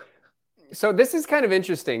thoughts? So this is kind of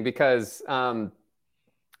interesting because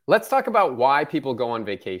let's talk about why people go on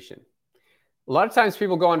vacation. A lot of times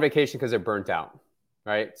people go on vacation because they're burnt out,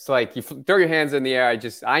 right? It's like you throw your hands in the air.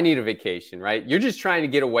 I need a vacation, right? You're just trying to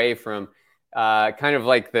get away from kind of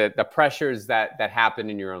like the pressures that happen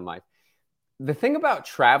in your own life. The thing about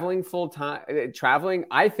traveling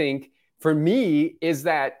I think for me is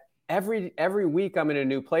that every week I'm in a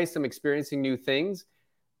new place, I'm experiencing new things.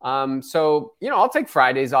 So, I'll take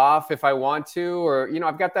Fridays off if I want to, or,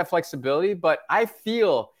 I've got that flexibility, but I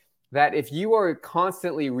feel that if you are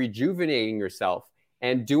constantly rejuvenating yourself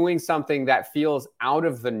and doing something that feels out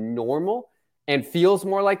of the normal and feels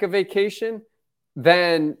more like a vacation,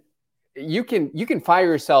 then you can fire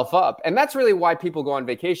yourself up. And that's really why people go on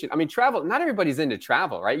vacation. I mean, travel, not everybody's into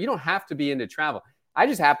travel, right? You don't have to be into travel. I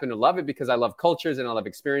just happen to love it because I love cultures and I love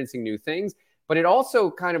experiencing new things. But it also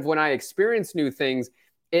kind of, when I experience new things,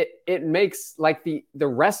 it makes like the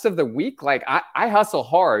rest of the week, like I hustle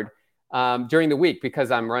hard during the week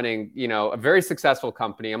because I'm running, a very successful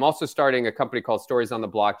company. I'm also starting a company called Stories on the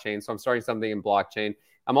Blockchain. So I'm starting something in blockchain.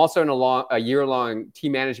 I'm also in a year-long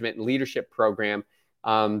team management and leadership program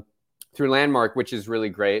through Landmark, which is really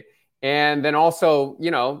great. And then also,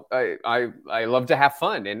 I love to have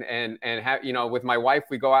fun and have, with my wife,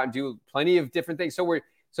 we go out and do plenty of different things.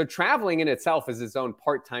 So traveling in itself is its own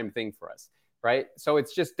part-time thing for us, right? So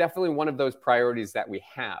it's just definitely one of those priorities that we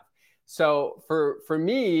have. So for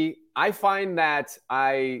me, I find that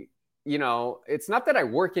it's not that I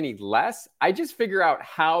work any less. I just figure out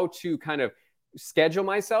how to kind of schedule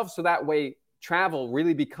myself so that way travel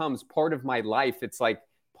really becomes part of my life. It's like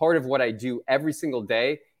part of what I do every single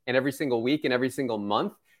day and every single week and every single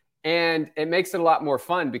month. And it makes it a lot more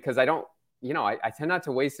fun because I don't, I tend not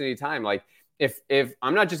to waste any time. Like if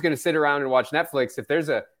I'm not just going to sit around and watch Netflix, if there's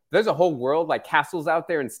a whole world like castles out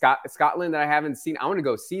there in Scotland that I haven't seen, I want to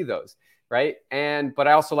go see those. Right. But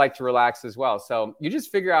I also like to relax as well. So you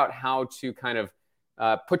just figure out how to kind of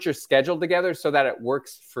put your schedule together so that it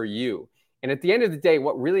works for you. And at the end of the day,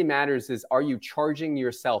 what really matters is, are you charging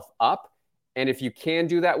yourself up? And if you can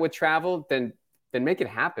do that with travel, then make it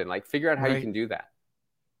happen. Like, figure out how you can do that.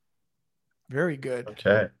 Very good.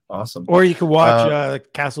 Okay, awesome. Or you can watch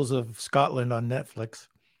Castles of Scotland on Netflix.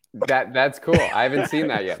 That's cool. I haven't seen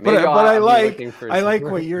that yet. But I like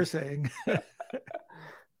what you're saying.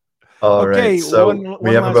 Okay, right, so one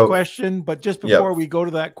last question, but just before we go to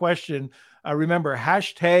that question, remember,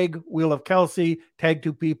 hashtag Wheel of Kelsey, tag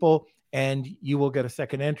 2 people, and you will get a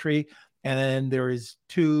second entry. And then there is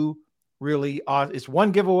 2 really awesome, it's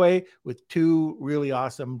 1 giveaway with 2 really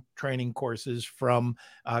awesome training courses from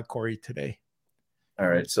Corey today. All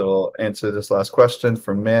right, so I'll answer this last question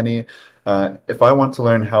from Manny. If I want to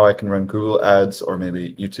learn how I can run Google ads or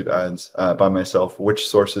maybe YouTube ads by myself, which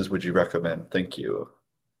sources would you recommend? Thank you.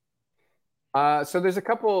 So there's a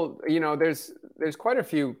couple, there's quite a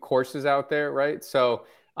few courses out there, right? So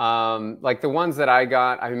like the ones that I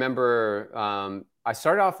got, I remember I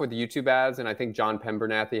started off with YouTube ads, and I think John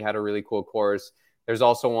Pembernathi had a really cool course. There's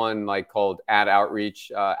also one like called Ad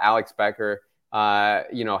Outreach. Alex Becker,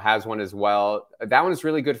 has one as well. That one is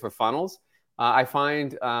really good for funnels. I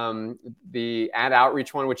find the Ad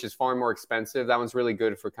Outreach one, which is far more expensive, that one's really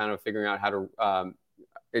good for kind of figuring out how to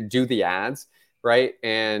do the ads, right?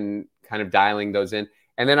 And kind of dialing those in.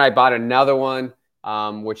 And then I bought another one,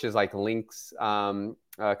 which is like Links, a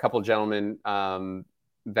couple of gentlemen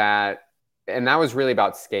that was really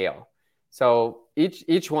about scale. So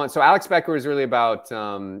each one, so Alex Becker is really about,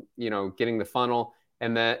 getting the funnel.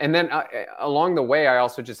 And then along the way, I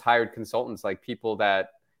also just hired consultants, like people that,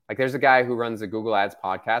 like there's a guy who runs the Google Ads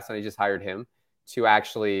podcast, and I just hired him to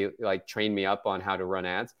actually like train me up on how to run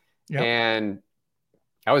ads. Yep. And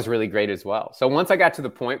that was really great as well. So once I got to the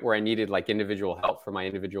point where I needed like individual help for my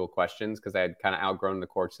individual questions, because I had kind of outgrown the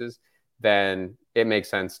courses, then it makes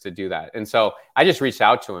sense to do that. And so I just reached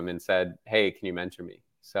out to him and said, hey, can you mentor me?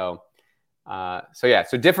 So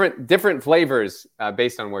different flavors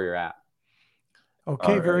based on where you're at.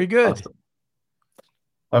 Okay, right. Very good. Awesome.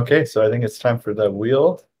 Okay, so I think it's time for the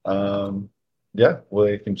wheel.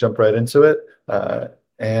 We can jump right into it.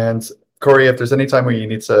 And Corey, if there's any time where you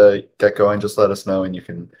need to get going, just let us know and you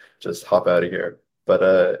can just hop out of here.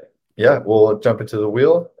 But we'll jump into the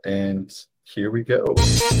wheel, and here we go.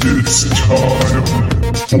 It's time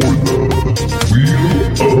for the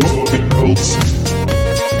Wheel of Kelsey.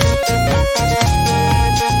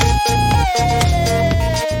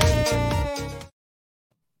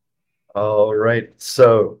 All right,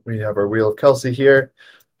 so we have our Wheel of Kelsey here.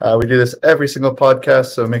 We do this every single podcast,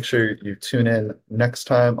 so make sure you tune in next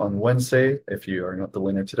time on Wednesday if you are not the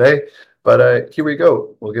winner today. But here we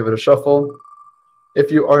go. We'll give it a shuffle.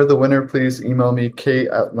 If you are the winner, please email me,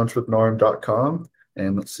 k@lunchwithnorm.com,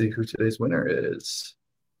 and let's see who today's winner is.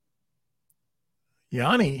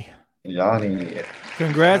 Yanni. All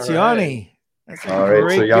Congrats, right. Yanni. That's all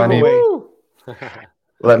right, so Yanni,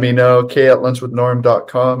 let me know,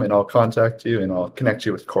 k@lunchwithnorm.com, and I'll contact you and I'll connect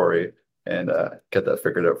you with Corey and get that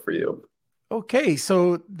figured out for you. Okay,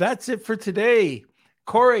 so that's it for today.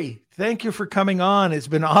 Corey, thank you for coming on. It's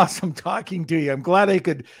been awesome talking to you. I'm glad I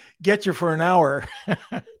could get you for an hour.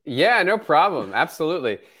 Yeah, no problem.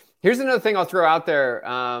 Absolutely. Here's another thing I'll throw out there.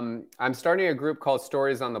 I'm starting a group called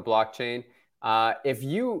Stories on the Blockchain.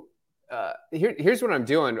 Here's what I'm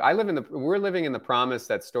doing. We're living in the promise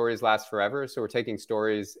that stories last forever. So we're taking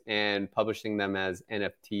stories and publishing them as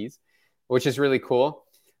NFTs, which is really cool.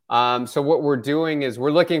 So what we're doing is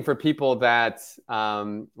we're looking for people that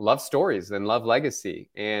love stories and love legacy,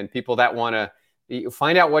 and people that want to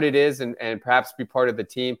find out what it is and perhaps be part of the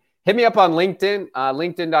team. Hit me up on LinkedIn,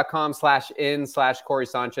 linkedin.com/in/Corey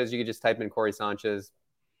Sanchez. You can just type in Corey Sanchez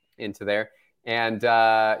into there. And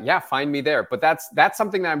find me there. But that's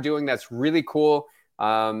something that I'm doing that's really cool.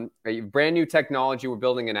 A brand new technology. We're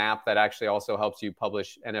building an app that actually also helps you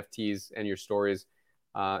publish NFTs and your stories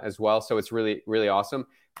as well. So it's really, really awesome.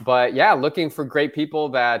 But yeah, looking for great people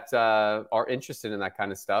that are interested in that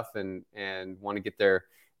kind of stuff and want to get their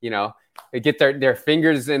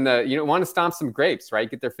fingers in the, want to stomp some grapes, right?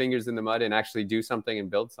 Get their fingers in the mud and actually do something and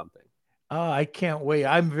build something. I can't wait.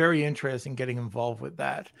 I'm very interested in getting involved with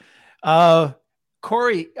that.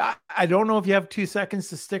 Corey, I don't know if you have 2 seconds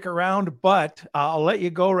to stick around, but I'll let you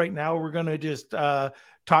go right now. We're going to just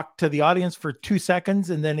talk to the audience for 2 seconds.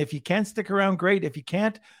 And then if you can stick around, great. If you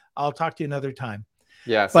can't, I'll talk to you another time.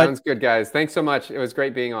 Yeah, sounds good, guys. Thanks so much. It was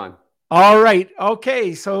great being on. All right.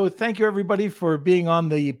 Okay. So thank you, everybody, for being on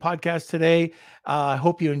the podcast today. I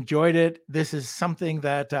hope you enjoyed it. This is something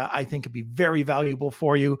that I think could be very valuable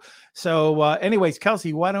for you. So anyways,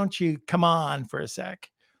 Kelsey, why don't you come on for a sec?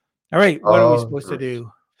 All right. What are we supposed to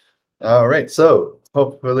do? All right. So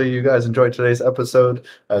hopefully you guys enjoyed today's episode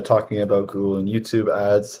talking about Google and YouTube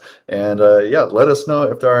ads. And yeah, let us know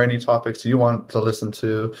if there are any topics you want to listen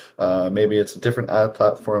to. Maybe it's a different ad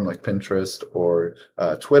platform like Pinterest or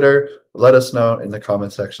Twitter. Let us know in the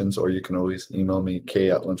comment sections, or you can always email me,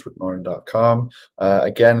 k@lunchwithnorm.com.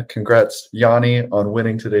 Again, congrats, Yanni, on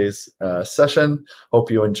winning today's session. Hope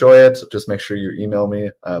you enjoy it. Just make sure you email me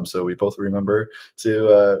so we both remember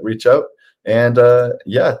to reach out. And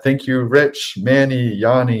yeah, thank you, Rich, Manny,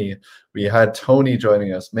 Yanni. We had Tony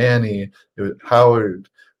joining us, Manny, Howard.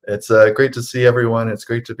 It's great to see everyone. It's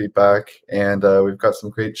great to be back. And we've got some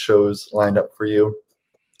great shows lined up for you.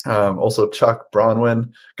 Also, Chuck,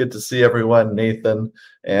 Bronwyn, good to see everyone, Nathan.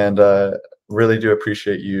 And really do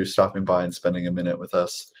appreciate you stopping by and spending a minute with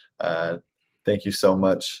us. Thank you so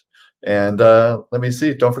much. And let me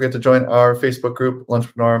see. Don't forget to join our Facebook group, Lunch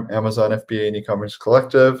with Norm, Amazon FBA and E-commerce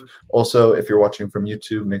Collective. Also, if you're watching from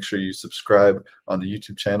YouTube, make sure you subscribe on the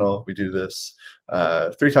YouTube channel. We do this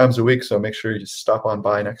 3 times a week, so make sure you stop on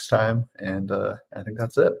by next time. And I think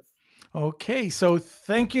that's it. Okay, so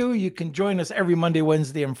thank you. You can join us every Monday,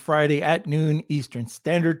 Wednesday, and Friday at noon Eastern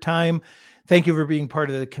Standard Time. Thank you for being part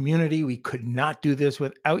of the community. We could not do this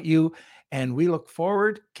without you. And we look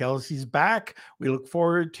forward, Kelsey's back. We look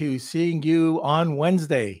forward to seeing you on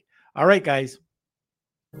Wednesday. All right, guys.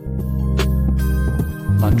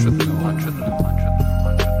 Lunch with the